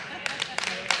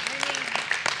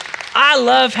 I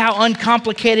love how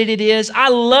uncomplicated it is. I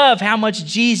love how much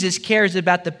Jesus cares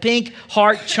about the pink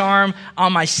heart charm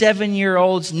on my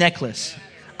 7-year-old's necklace.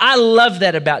 I love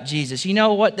that about Jesus. You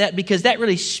know what? Because that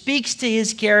really speaks to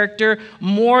His character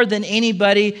more than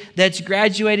anybody that's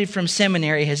graduated from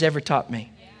seminary has ever taught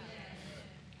me.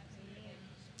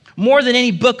 More than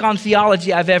any book on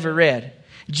theology I've ever read.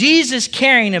 Jesus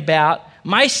caring about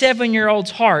my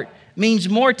 7-year-old's heart means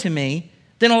more to me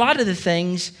than a lot of the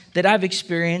things that I've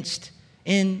experienced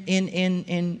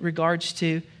in regards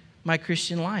to my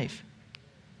Christian life.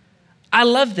 I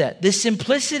love that. The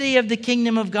simplicity of the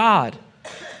kingdom of God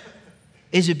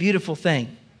is a beautiful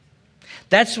thing.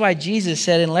 That's why Jesus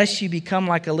said, unless you become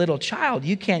like a little child,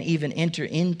 you can't even enter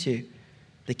into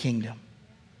the kingdom.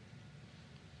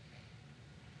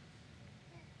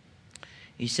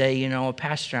 You say,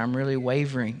 Pastor, I'm really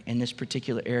wavering in this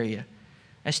particular area.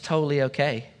 That's totally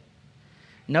okay.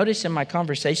 Notice in my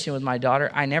conversation with my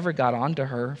daughter, I never got onto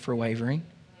her for wavering.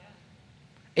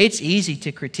 It's easy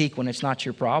to critique when it's not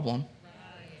your problem.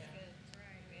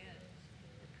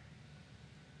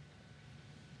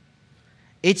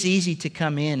 It's easy to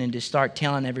come in and to start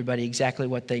telling everybody exactly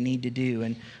what they need to do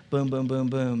and boom, boom, boom,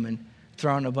 boom, and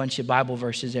throwing a bunch of Bible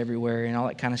verses everywhere and all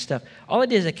that kind of stuff. All I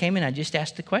did is I came in, I just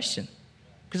asked the question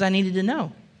because I needed to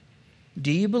know.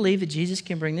 Do you believe that Jesus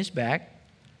can bring this back?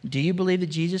 Do you believe that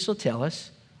Jesus will tell us?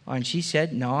 And she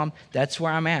said, no, that's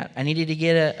where I'm at. I needed to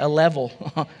get a level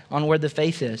on where the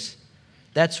faith is.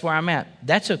 That's where I'm at.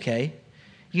 That's okay.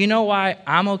 You know why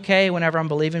I'm okay whenever I'm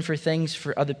believing for things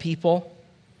for other people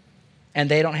and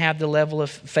they don't have the level of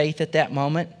faith at that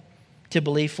moment to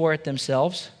believe for it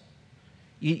themselves?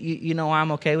 You know why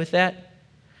I'm okay with that?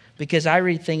 Because I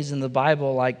read things in the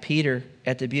Bible like Peter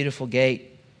at the beautiful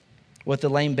gate with the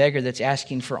lame beggar that's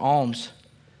asking for alms,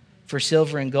 for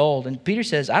silver and gold. And Peter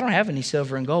says, I don't have any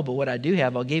silver and gold, but what I do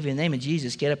have, I'll give you in the name of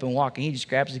Jesus. Get up and walk. And he just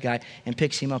grabs the guy and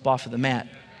picks him up off of the mat.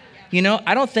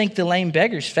 I don't think the lame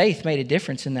beggar's faith made a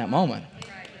difference in that moment.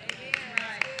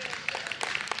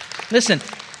 Listen,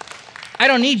 I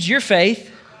don't need your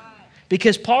faith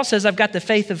because Paul says I've got the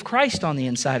faith of Christ on the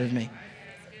inside of me.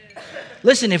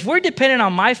 Listen, if we're dependent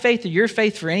on my faith or your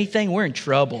faith for anything, we're in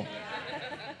trouble.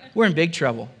 We're in big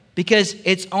trouble because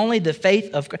it's only the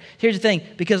faith of Christ. Here's the thing,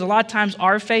 because a lot of times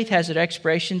our faith has an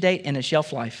expiration date and a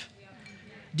shelf life.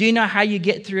 Do you know how you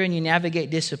get through and you navigate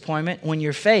disappointment? When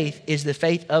your faith is the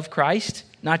faith of Christ,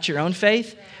 not your own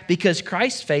faith, because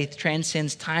Christ's faith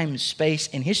transcends time, space,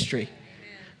 and history.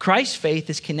 Christ's faith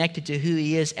is connected to who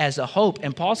He is as a hope.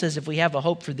 And Paul says if we have a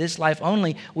hope for this life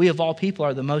only, we of all people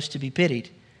are the most to be pitied.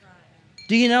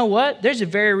 Do you know what? There's a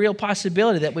very real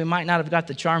possibility that we might not have got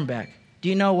the charm back. Do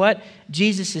you know what?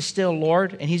 Jesus is still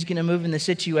Lord and He's going to move in the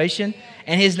situation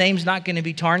and His name's not going to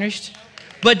be tarnished.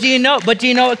 But do you know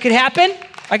what could happen?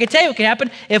 I can tell you what could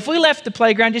happen. If we left the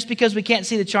playground just because we can't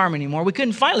see the charm anymore, we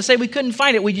couldn't find it. Let's say we couldn't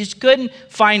find it. We just couldn't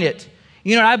find it.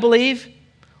 You know what I believe?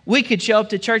 We could show up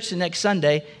to church the next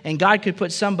Sunday and God could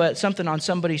put something on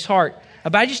somebody's heart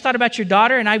But I just thought about your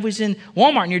daughter, and I was in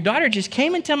Walmart, and your daughter just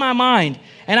came into my mind.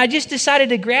 And I just decided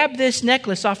to grab this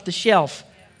necklace off the shelf.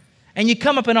 And you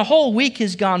come up, and a whole week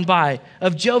has gone by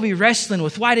of Jovi wrestling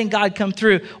with, why didn't God come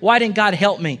through? Why didn't God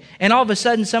help me? And all of a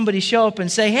sudden, somebody show up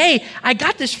and say, hey, I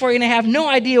got this for you, and I have no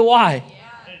idea why. Yeah,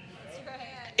 that's right.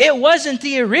 It wasn't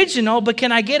the original, but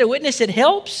can I get a witness? It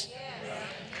helps. Yes.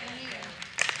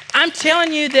 I'm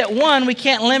telling you that, one, we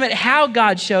can't limit how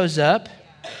God shows up.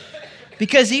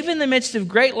 Because even in the midst of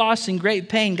great loss and great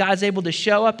pain, God's able to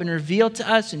show up and reveal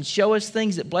to us and show us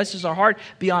things that blesses our heart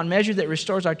beyond measure, that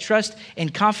restores our trust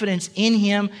and confidence in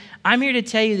Him. I'm here to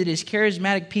tell you that as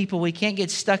charismatic people, we can't get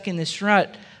stuck in this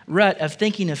rut of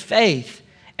thinking of faith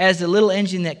as the little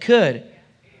engine that could.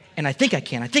 And I think I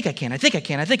can.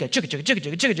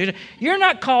 You're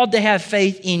not called to have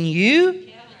faith in you.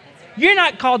 You're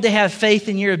not called to have faith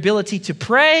in your ability to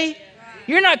pray.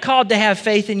 You're not called to have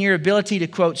faith in your ability to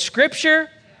quote Scripture.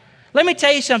 Let me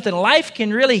tell you something. Life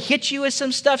can really hit you with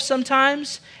some stuff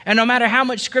sometimes. And no matter how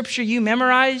much Scripture you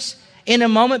memorize in a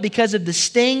moment because of the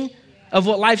sting of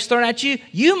what life's thrown at you,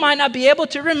 you might not be able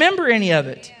to remember any of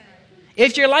it.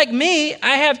 If you're like me,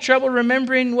 I have trouble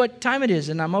remembering what time it is,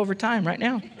 and I'm over time right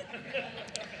now.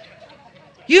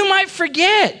 You might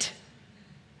forget.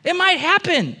 It might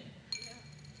happen.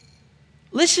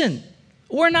 Listen.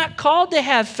 We're not called to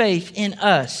have faith in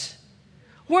us.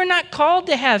 We're not called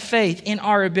to have faith in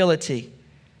our ability.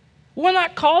 We're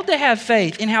not called to have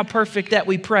faith in how perfect that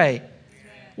we pray.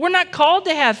 We're not called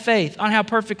to have faith on how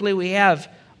perfectly we have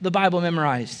the Bible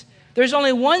memorized. There's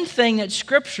only one thing that's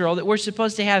scriptural that we're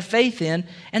supposed to have faith in,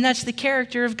 and that's the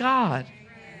character of God.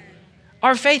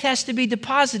 Our faith has to be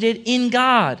deposited in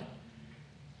God.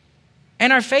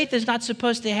 And our faith is not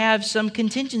supposed to have some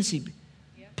contingency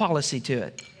policy to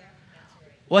it.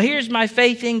 Well, here's my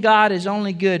faith in God is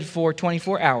only good for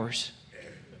 24 hours.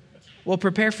 Well,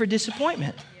 prepare for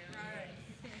disappointment.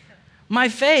 My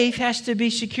faith has to be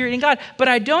secured in God, but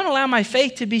I don't allow my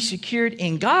faith to be secured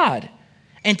in God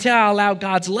until I allow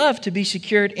God's love to be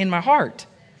secured in my heart.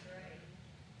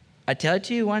 I tell it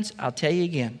to you once, I'll tell you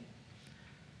again.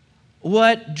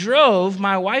 What drove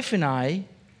my wife and I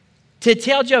to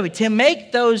tell Jovi, to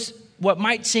make those what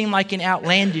might seem like an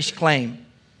outlandish claim,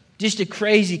 just a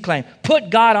crazy claim.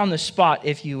 Put God on the spot,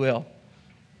 if you will.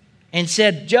 And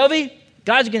said, Jovi,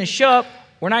 God's going to show up.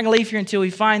 We're not going to leave here until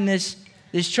we find this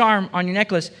charm on your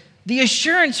necklace. The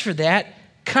assurance for that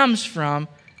comes from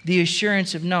the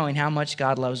assurance of knowing how much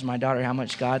God loves my daughter, how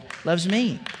much God loves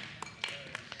me.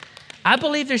 I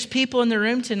believe there's people in the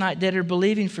room tonight that are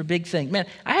believing for big things. Man,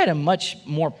 I had a much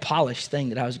more polished thing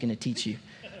that I was going to teach you.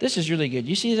 This is really good.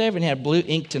 You see, I haven't had blue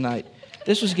ink tonight.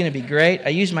 This was going to be great. I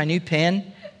used my new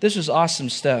pen. This was awesome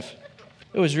stuff.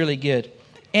 It was really good.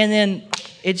 And then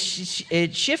it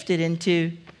shifted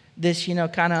into this,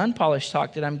 kind of unpolished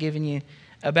talk that I'm giving you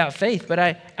about faith. But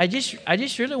I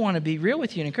just really want to be real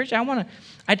with you and encourage you.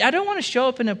 I don't want to show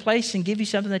up in a place and give you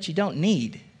something that you don't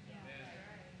need.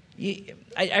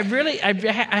 I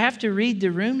have to read the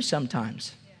room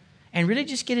sometimes and really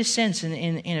just get a sense and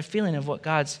a feeling of what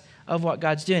God's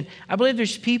doing. I believe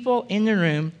there's people in the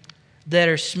room that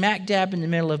are smack dab in the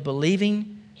middle of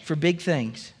believing for big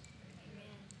things.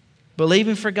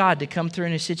 Believing for God to come through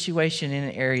in a situation, in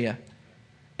an area.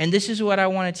 And this is what I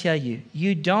want to tell you.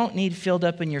 You don't need filled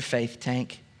up in your faith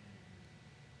tank.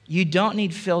 You don't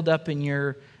need filled up in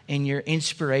your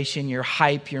inspiration, your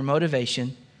hype, your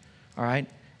motivation. All right?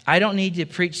 I don't need to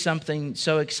preach something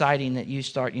so exciting that you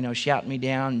start, shouting me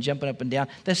down and jumping up and down.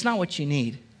 That's not what you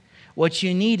need. What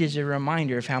you need is a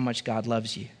reminder of how much God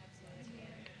loves you.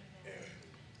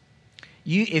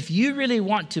 If you really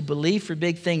want to believe for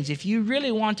big things, if you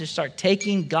really want to start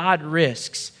taking God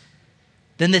risks,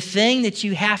 then the thing that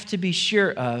you have to be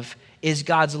sure of is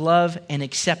God's love and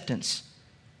acceptance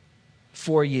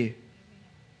for you.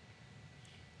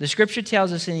 The scripture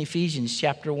tells us in Ephesians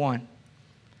chapter 1,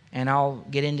 and I'll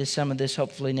get into some of this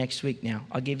hopefully next week now.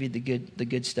 I'll give you the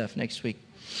good stuff next week.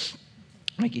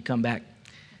 Make you come back.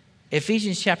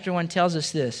 Ephesians chapter 1 tells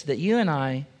us this, that you and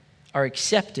I are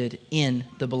accepted in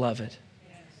the beloved.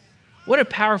 What a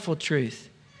powerful truth.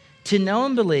 To know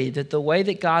and believe that the way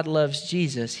that God loves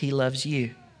Jesus, He loves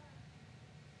you.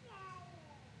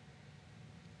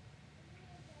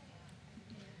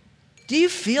 Do you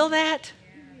feel that?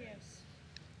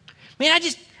 Man,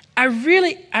 I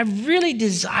really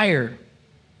desire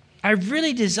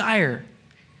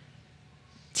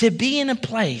to be in a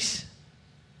place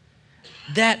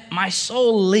that my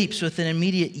soul leaps with an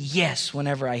immediate yes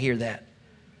whenever I hear that.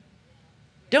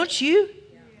 Don't you?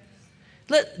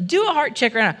 Do a heart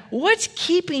check right now. What's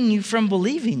keeping you from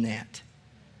believing that?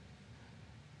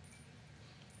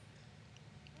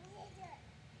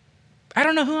 I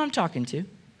don't know who I'm talking to,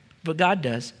 but God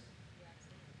does.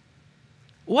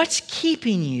 What's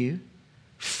keeping you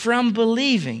from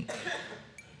believing?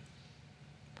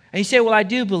 And you say, well, I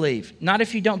do believe. Not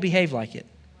if you don't behave like it.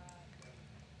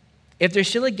 If there's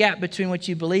still a gap between what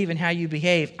you believe and how you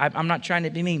behave, I'm not trying to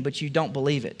be mean, but you don't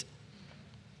believe it.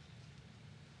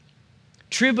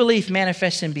 True belief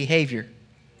manifests in behavior.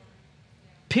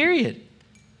 Period.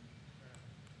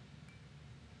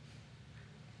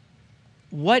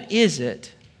 What is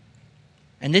it?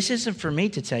 And this isn't for me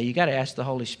to tell you. You got to ask the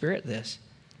Holy Spirit this.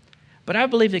 But I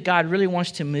believe that God really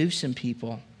wants to move some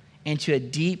people into a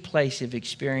deep place of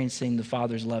experiencing the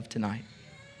Father's love tonight.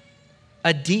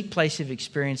 A deep place of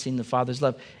experiencing the Father's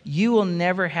love. You will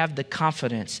never have the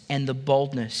confidence and the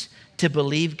boldness to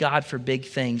believe God for big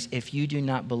things if you do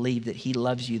not believe that He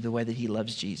loves you the way that He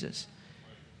loves Jesus.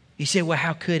 You say, well,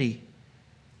 how could He?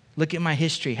 Look at my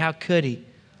history. How could He?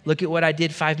 Look at what I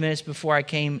did 5 minutes before I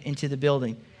came into the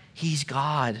building. He's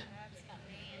God.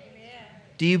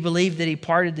 Do you believe that He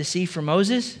parted the sea for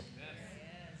Moses?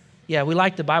 Yeah, we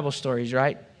like the Bible stories,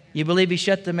 right? You believe He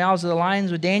shut the mouths of the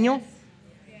lions with Daniel?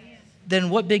 Then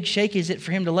what big shake is it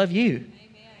for Him to love you?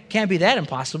 Can't be that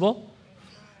impossible.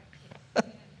 All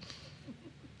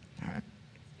right.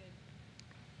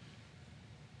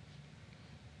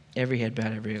 Every head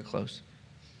bowed, every head closed.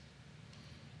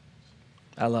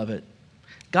 I love it.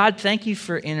 God, thank you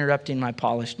for interrupting my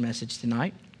polished message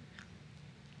tonight.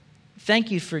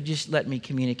 Thank you for just letting me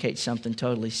communicate something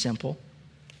totally simple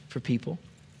for people.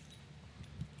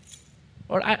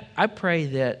 Lord, I pray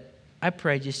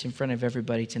just in front of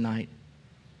everybody tonight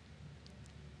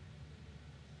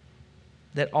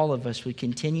that all of us would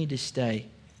continue to stay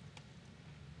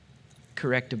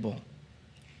correctable,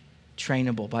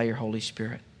 trainable by your Holy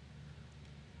Spirit.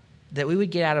 That we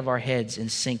would get out of our heads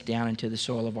and sink down into the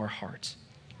soil of our hearts.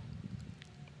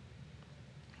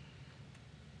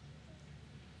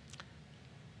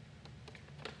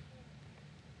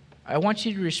 I want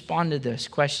you to respond to this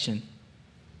question.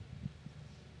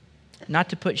 Not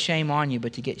to put shame on you,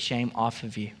 but to get shame off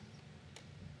of you.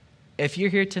 If you're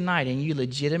here tonight and you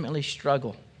legitimately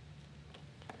struggle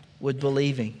with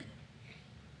believing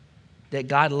that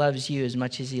God loves you as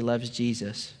much as He loves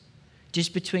Jesus,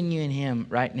 just between you and Him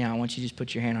right now, I want you to just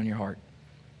put your hand on your heart.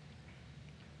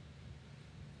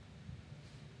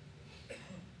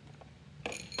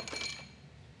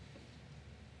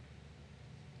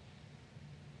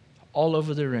 All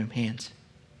over the room, hands.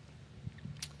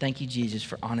 Thank you, Jesus,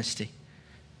 for honesty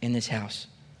in this house.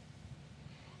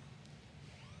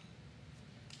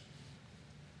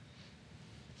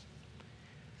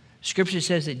 Scripture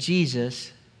says that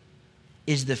Jesus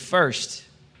is the first,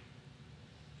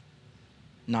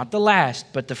 not the last,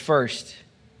 but the first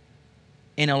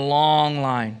in a long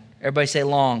line. Everybody say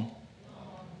long.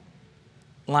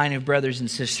 Line of brothers and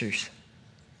sisters.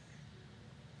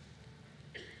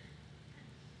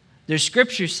 The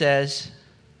Scripture says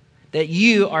that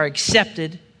you are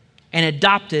accepted and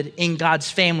adopted in God's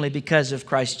family because of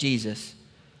Christ Jesus.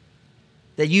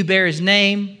 That you bear His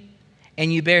name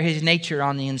and you bear His nature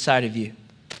on the inside of you.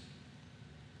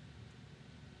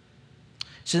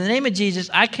 So in the name of Jesus,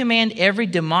 I command every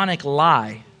demonic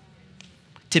lie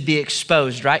to be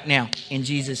exposed right now in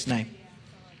Jesus' name.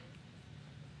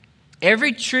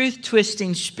 Every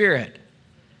truth-twisting spirit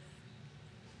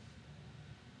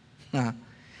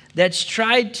that's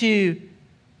tried to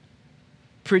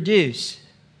produce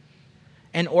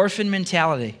an orphan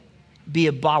mentality be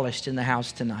abolished in the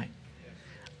house tonight.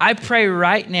 I pray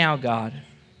right now, God,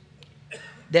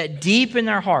 that deep in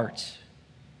their hearts,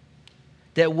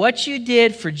 that what you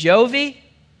did for Jovi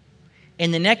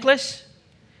in the necklace,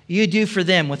 you do for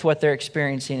them with what they're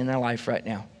experiencing in their life right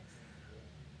now.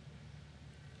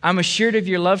 I'm assured of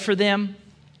your love for them.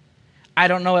 I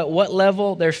don't know at what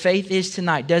level their faith is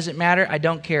tonight. Doesn't matter. I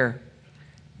don't care.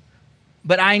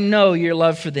 But I know your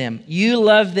love for them. You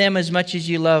love them as much as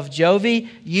you love Jovi.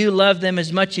 You love them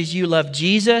as much as you love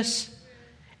Jesus.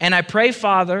 And I pray,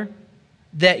 Father,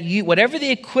 that you, whatever the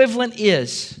equivalent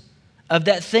is of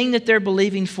that thing that they're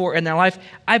believing for in their life,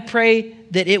 I pray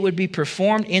that it would be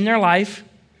performed in their life.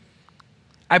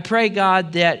 I pray,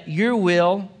 God, that your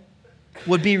will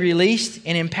would be released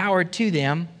and empowered to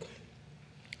them.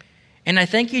 And I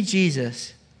thank you,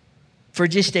 Jesus, for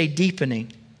just a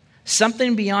deepening.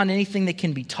 Something beyond anything that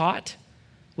can be taught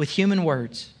with human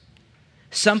words.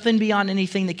 Something beyond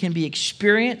anything that can be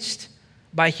experienced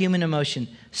by human emotion.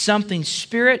 Something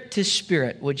spirit to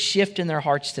spirit would shift in their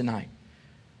hearts tonight.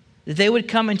 That they would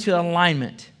come into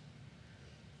alignment.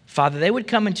 Father, they would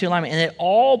come into alignment and that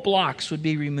all blocks would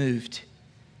be removed.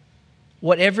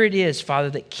 Whatever it is, Father,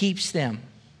 that keeps them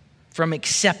from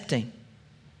accepting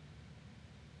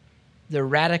the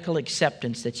radical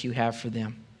acceptance that you have for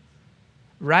them.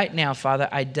 Right now, Father,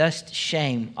 I dust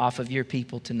shame off of your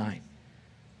people tonight.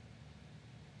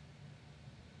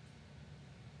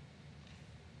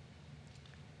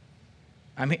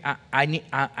 I'm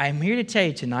here to tell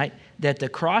you tonight that the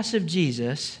cross of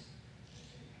Jesus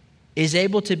is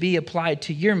able to be applied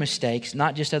to your mistakes,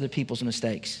 not just other people's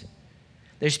mistakes.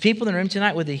 There's people in the room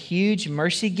tonight with a huge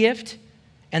mercy gift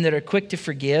and that are quick to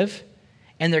forgive,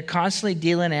 and they're constantly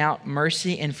dealing out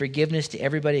mercy and forgiveness to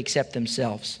everybody except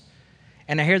themselves.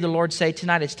 And I hear the Lord say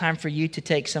tonight, it's time for you to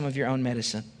take some of your own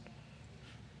medicine.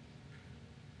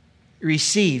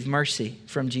 Receive mercy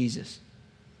from Jesus.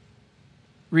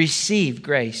 Receive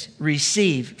grace.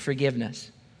 Receive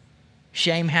forgiveness.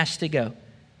 Shame has to go.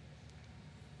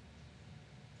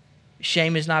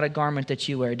 Shame is not a garment that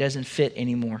you wear. It doesn't fit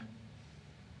anymore.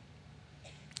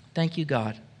 Thank you,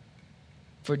 God,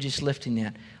 for just lifting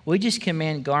that. We just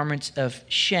command garments of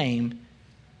shame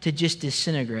to just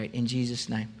disintegrate in Jesus'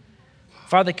 name.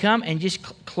 Father, come and just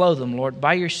clothe them, Lord,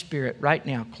 by your Spirit right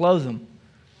now. Clothe them.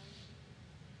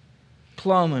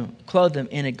 Clothe them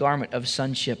in a garment of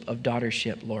sonship, of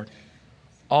daughtership, Lord,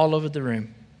 all over the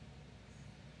room.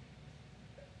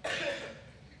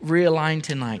 Realign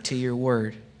tonight to your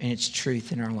word and its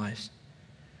truth in our lives.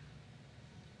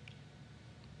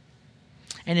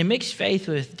 And in mixed faith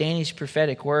with Danny's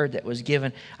prophetic word that was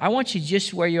given, I want you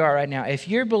just where you are right now. If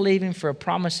you're believing for a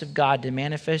promise of God to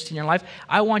manifest in your life,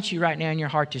 I want you right now in your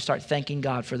heart to start thanking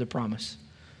God for the promise.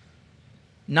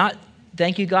 Not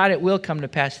thank you, God, it will come to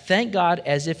pass. Thank God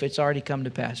as if it's already come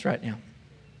to pass right now.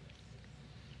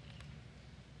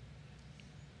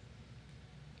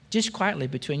 Just quietly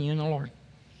between you and the Lord.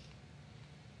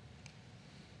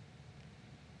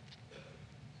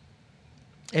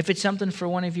 If it's something for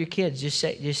one of your kids, just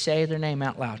say their name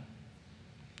out loud.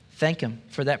 Thank them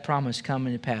for that promise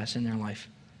coming to pass in their life.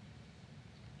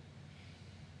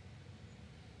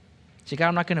 Say, God,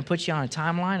 I'm not going to put you on a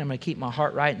timeline. I'm going to keep my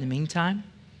heart right in the meantime.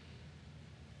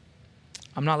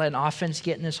 I'm not letting offense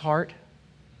get in his heart.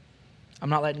 I'm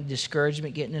not letting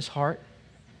discouragement get in his heart.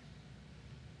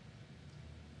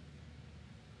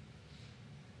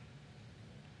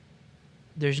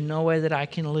 There's no way that I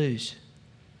can lose.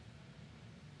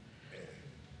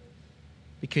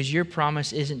 Because your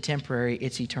promise isn't temporary,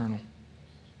 it's eternal.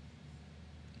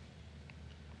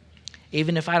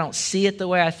 Even if I don't see it the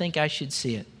way I think I should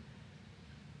see it,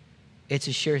 it's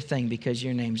a sure thing because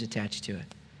your name's attached to it.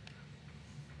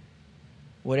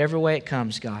 Whatever way it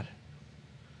comes, God,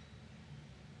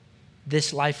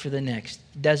 this life for the next,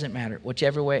 doesn't matter.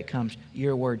 Whichever way it comes,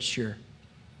 your word's sure.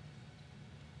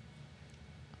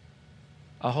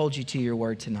 I'll hold you to your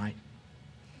word tonight.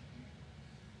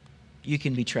 You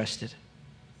can be trusted.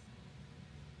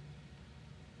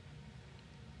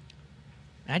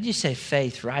 I just say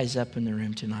faith rise up in the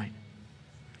room tonight.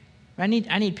 I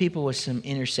need people with some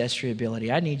intercessory ability.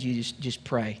 I need you to just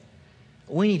pray.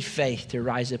 We need faith to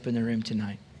rise up in the room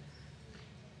tonight.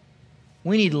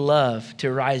 We need love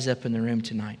to rise up in the room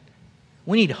tonight.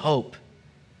 We need hope.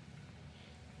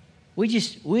 We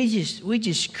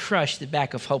just crush the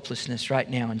back of hopelessness right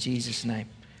now in Jesus' name.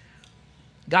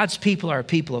 God's people are a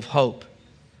people of hope.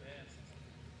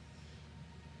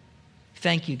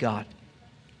 Thank you, God.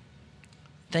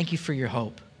 Thank you for your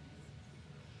hope.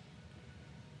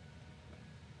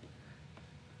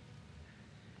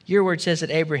 Your word says that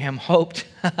Abraham hoped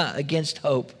against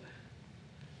hope.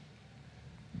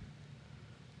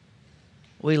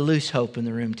 We lose hope in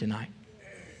the room tonight.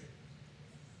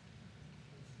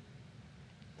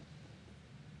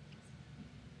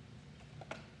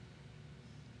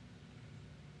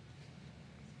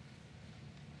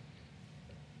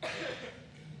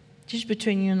 Just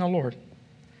between you and the Lord.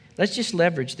 Let's just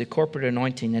leverage the corporate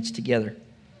anointing that's together,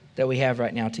 that we have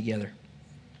right now together.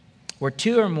 Where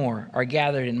two or more are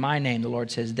gathered in my name, the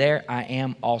Lord says, there I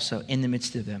am also in the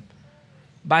midst of them.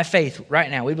 By faith,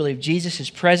 right now, we believe Jesus is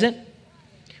present.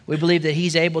 We believe that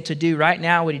he's able to do right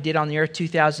now what he did on the earth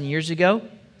 2,000 years ago.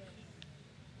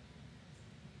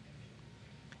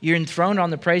 You're enthroned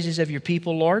on the praises of your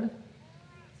people, Lord.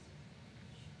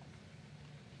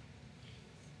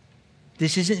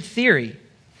 This isn't theory.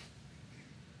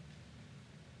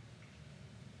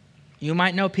 You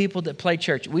might know people that play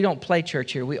church. We don't play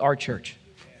church here. We are church.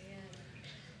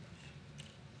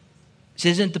 This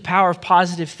isn't the power of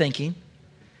positive thinking.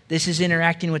 This is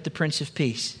interacting with the Prince of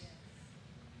Peace.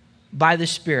 By the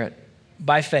Spirit.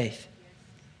 By faith.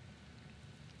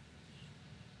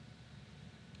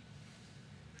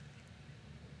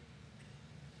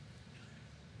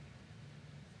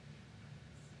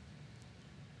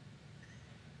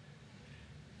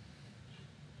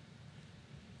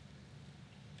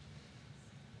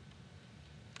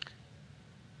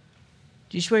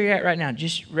 Just where you're at right now,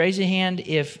 just raise a hand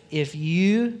if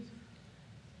you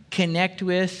connect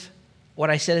with what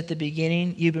I said at the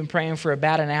beginning. You've been praying for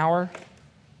about an hour,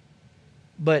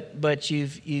 but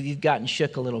you've gotten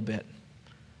shook a little bit.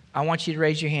 I want you to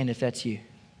raise your hand if that's you.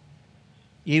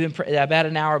 You've been about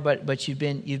an hour, but you've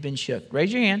been shook.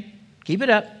 Raise your hand. Keep it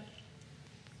up.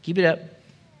 Keep it up.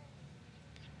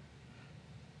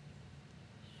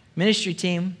 Ministry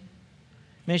team.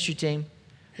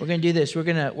 We're going to do this. We're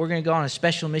going to go on a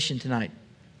special mission tonight.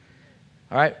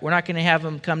 All right? We're not going to have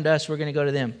them come to us. We're going to go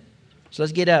to them. So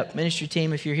let's get up. Ministry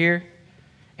team, if you're here.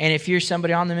 And if you're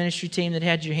somebody on the ministry team that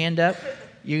had your hand up,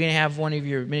 you're going to have one of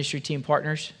your ministry team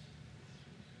partners.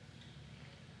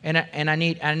 And I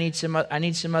need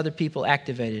some other people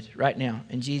activated right now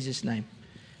in Jesus' name.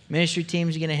 Ministry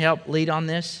teams are going to help lead on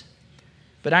this.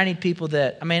 But I need people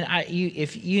that,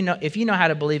 if you know how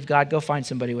to believe God, go find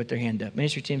somebody with their hand up.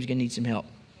 Ministry team's going to need some help.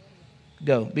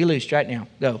 Go. Be loosed right now.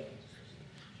 Go.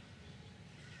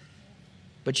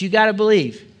 But you got to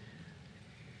believe.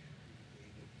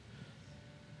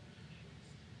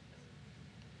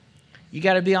 You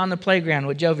got to be on the playground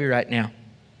with Jovi right now.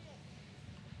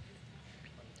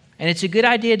 And it's a good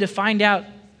idea to find out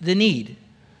the need.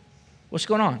 What's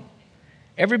going on?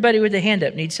 Everybody with a hand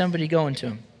up needs somebody going to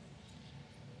them.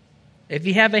 If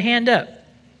you have a hand up,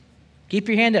 keep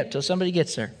your hand up till somebody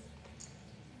gets there.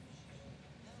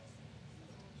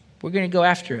 We're going to go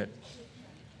after it.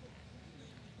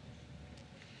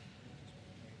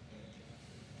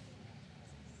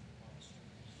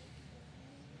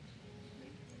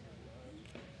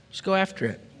 Let's go after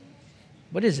it.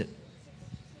 What is it?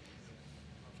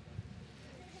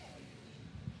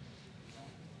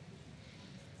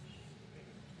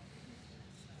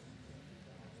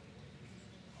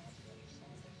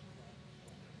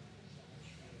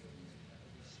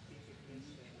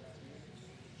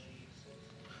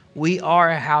 We are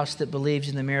a house that believes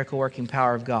in the miracle-working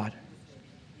power of God.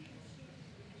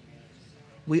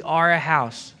 We are a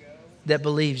house that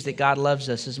believes that God loves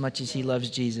us as much as He loves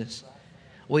Jesus.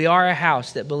 We are a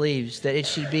house that believes that it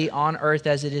should be on earth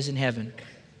as it is in heaven.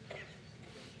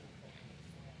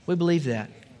 We believe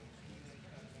that.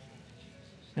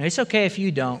 Now, it's okay if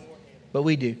you don't, but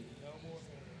we do.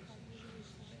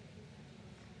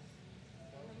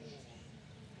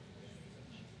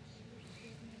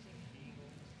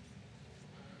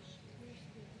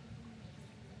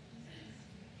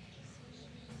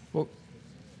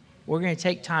 We're going to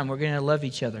take time. We're going to love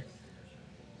each other.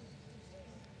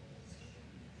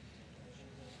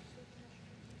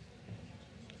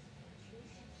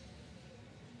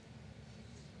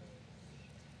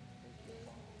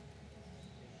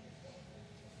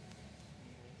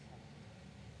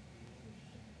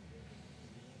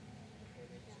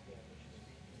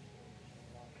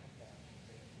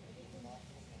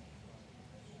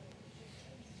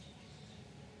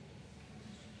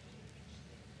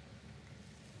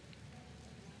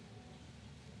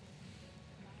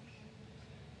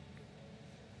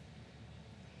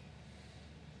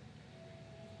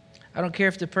 I don't care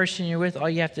if the person you're with, all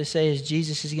you have to say is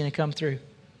Jesus is going to come through.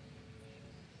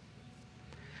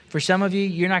 For some of you,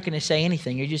 you're not going to say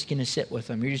anything. You're just going to sit with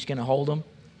them. You're just going to hold them.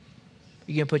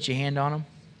 You're going to put your hand on them.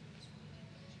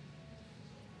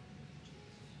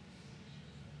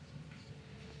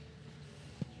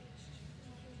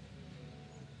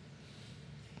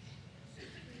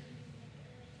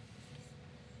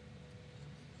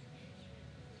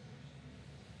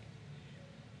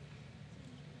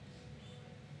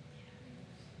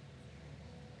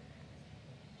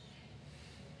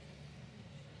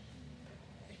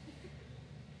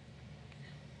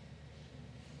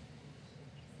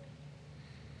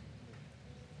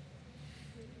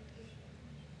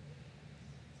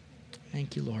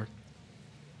 Thank you, Lord.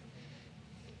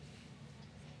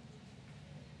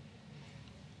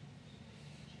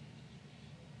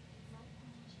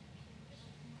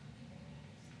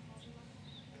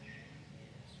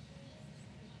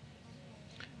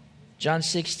 John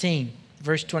 16,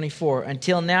 verse 24.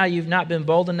 Until now, you've not been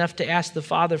bold enough to ask the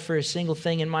Father for a single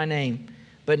thing in my name.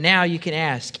 But now you can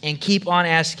ask and keep on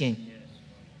asking.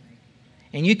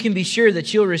 And you can be sure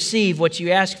that you'll receive what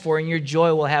you ask for and your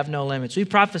joy will have no limits. We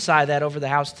prophesy that over the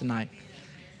house tonight.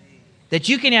 That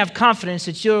you can have confidence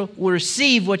that you will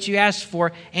receive what you ask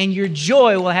for and your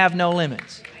joy will have no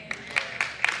limits.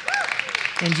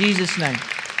 In Jesus' name.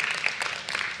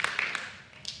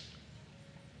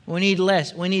 We need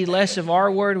less. We need less of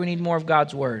our word. We need more of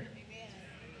God's word.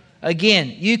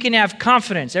 Again, you can have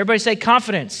confidence. Everybody say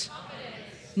confidence.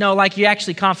 No, like you're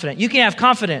actually confident. You can have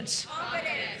confidence.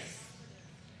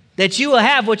 That you will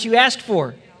have what you asked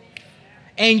for.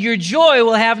 And your joy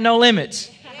will have no limits.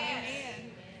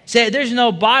 Say, there's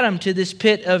no bottom to this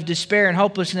pit of despair and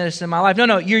hopelessness in my life.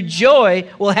 No, your joy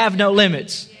will have no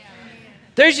limits.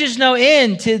 There's just no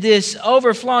end to this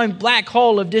overflowing black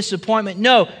hole of disappointment.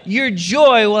 No, your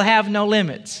joy will have no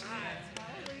limits.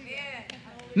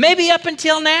 Maybe up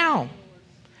until now,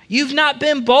 you've not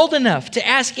been bold enough to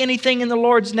ask anything in the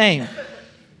Lord's name.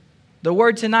 The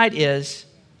word tonight is,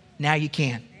 now you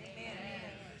can.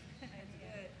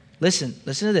 Listen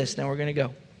to this, then we're going to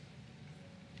go.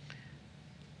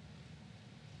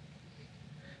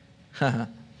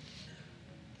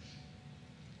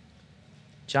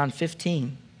 John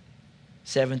 15,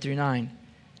 7 through 9.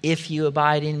 If you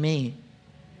abide in me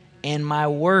and my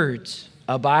words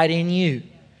abide in you.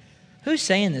 Who's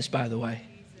saying this, by the way?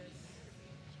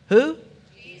 Who?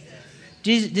 Jesus.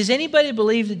 Does anybody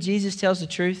believe that Jesus tells the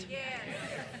truth? Yes.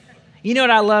 You know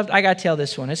what I loved? I got to tell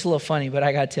this one. It's a little funny, but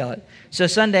I got to tell it. So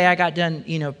Sunday, I got done,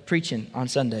 preaching on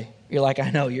Sunday. You're like,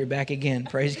 I know, you're back again.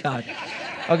 Praise God.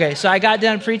 Okay, so I got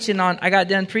done preaching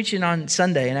on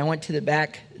Sunday, and I went to the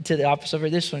back to the office over.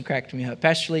 This one cracked me up.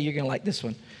 Pastor Lee, you're going to like this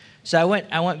one. So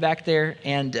I went back there,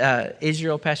 and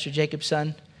Israel, Pastor Jacob's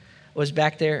son, was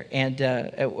back there, and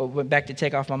I went back to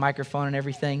take off my microphone and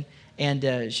everything,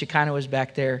 and Shekinah was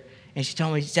back there, and she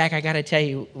told me, Zach, I got to tell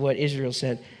you what Israel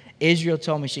said. Israel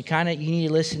told me, Shekinah, you need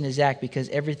to listen to Zach because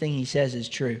everything he says is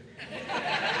true.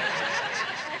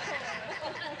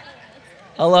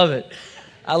 I love it.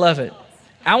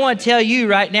 I want to tell you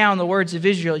right now in the words of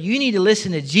Israel, you need to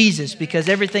listen to Jesus because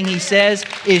everything he says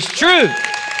is true.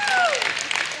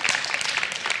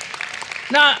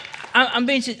 Now,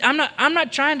 I'm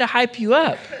not trying to hype you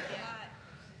up.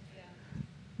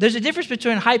 There's a difference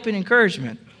between hype and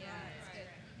encouragement.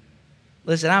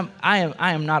 Listen, I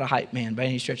am not a hype man by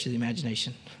any stretch of the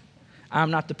imagination.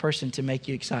 I'm not the person to make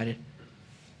you excited.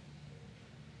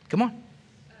 Come on.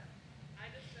 I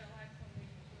just felt like when we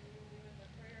were doing the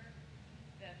prayer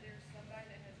that there's somebody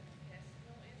that has an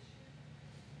intestinal issue,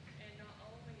 and not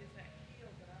only is that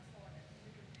healed, but I saw an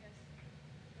intestine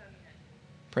coming in.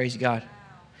 Praise God.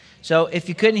 So if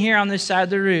you couldn't hear on this side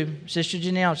of the room, Sister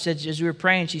Janelle said as we were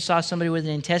praying, she saw somebody with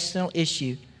an intestinal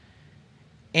issue.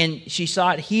 And she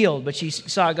saw it healed, but she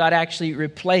saw God actually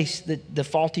replace the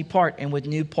faulty part and with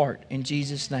new part in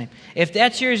Jesus' name. If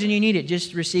that's yours and you need it,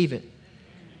 just receive it.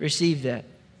 Receive that.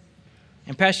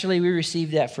 And Pastor Lee, we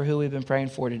received that for who we've been praying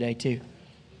for today too.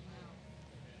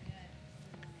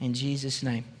 In Jesus'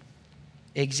 name.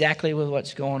 Exactly with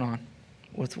what's going on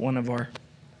with one of our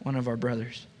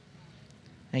brothers.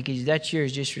 Thank you. If that's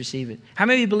yours, just receive it. How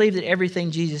many of you believe that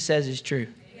everything Jesus says is true?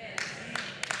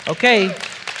 Okay.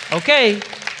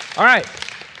 All right.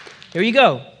 Here you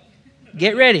go.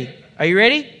 Get ready. Are you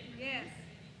ready? Yes.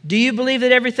 Do you believe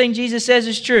that everything Jesus says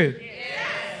is true?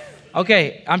 Yes.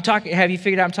 Okay. Have you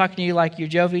figured out I'm talking to you like you're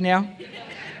Jovi now?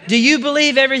 Do you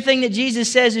believe everything that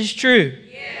Jesus says is true?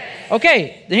 Yes.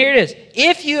 Okay. Then here it is.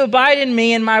 If you abide in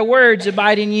me and my words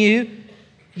abide in you,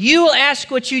 you will ask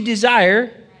what you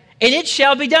desire, and it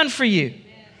shall be done for you.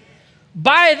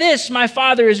 By this my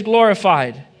Father is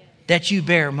glorified, that you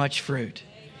bear much fruit.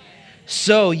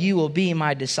 So you will be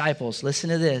my disciples.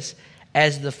 Listen to this.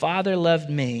 As the Father loved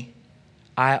me,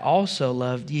 I also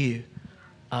loved you.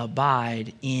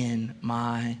 Abide in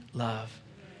my love.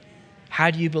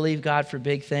 How do you believe God for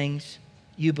big things?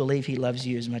 You believe he loves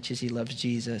you as much as he loves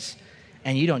Jesus.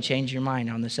 And you don't change your mind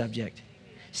on the subject.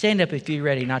 Stand up if you're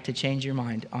ready not to change your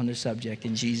mind on the subject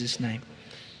in Jesus' name.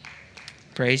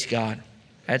 Praise God.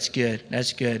 That's good.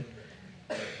 That's good.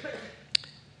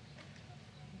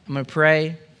 I'm going to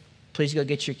pray. Please go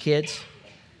get your kids.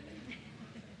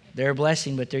 They're a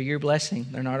blessing, but they're your blessing.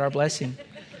 They're not our blessing.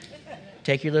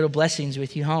 Take your little blessings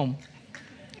with you home.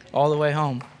 All the way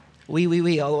home.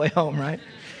 We, all the way home, right?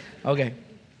 Okay.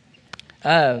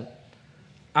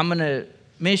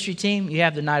 Ministry team, you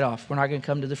have the night off. We're not going to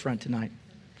come to the front tonight.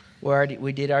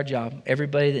 We did our job.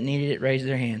 Everybody that needed it raised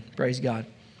their hand. Praise God.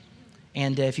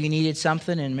 And if you needed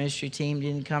something and ministry team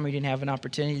didn't come or you didn't have an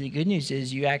opportunity, the good news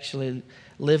is you actually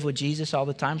live with Jesus all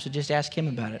the time, so just ask him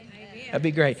about it. Amen. That'd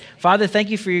be great. Father, thank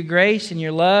you for your grace and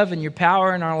your love and your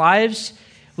power in our lives.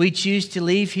 We choose to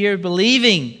leave here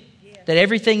believing that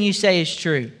everything you say is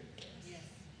true.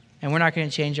 And we're not going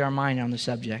to change our mind on the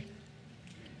subject.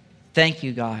 Thank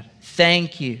you, God.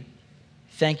 Thank you.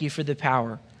 Thank you for the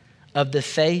power of the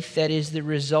faith that is the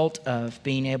result of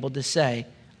being able to say,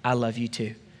 I love you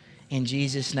too. In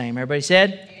Jesus' name. Everybody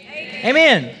said?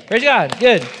 Amen. Praise God.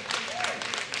 Good.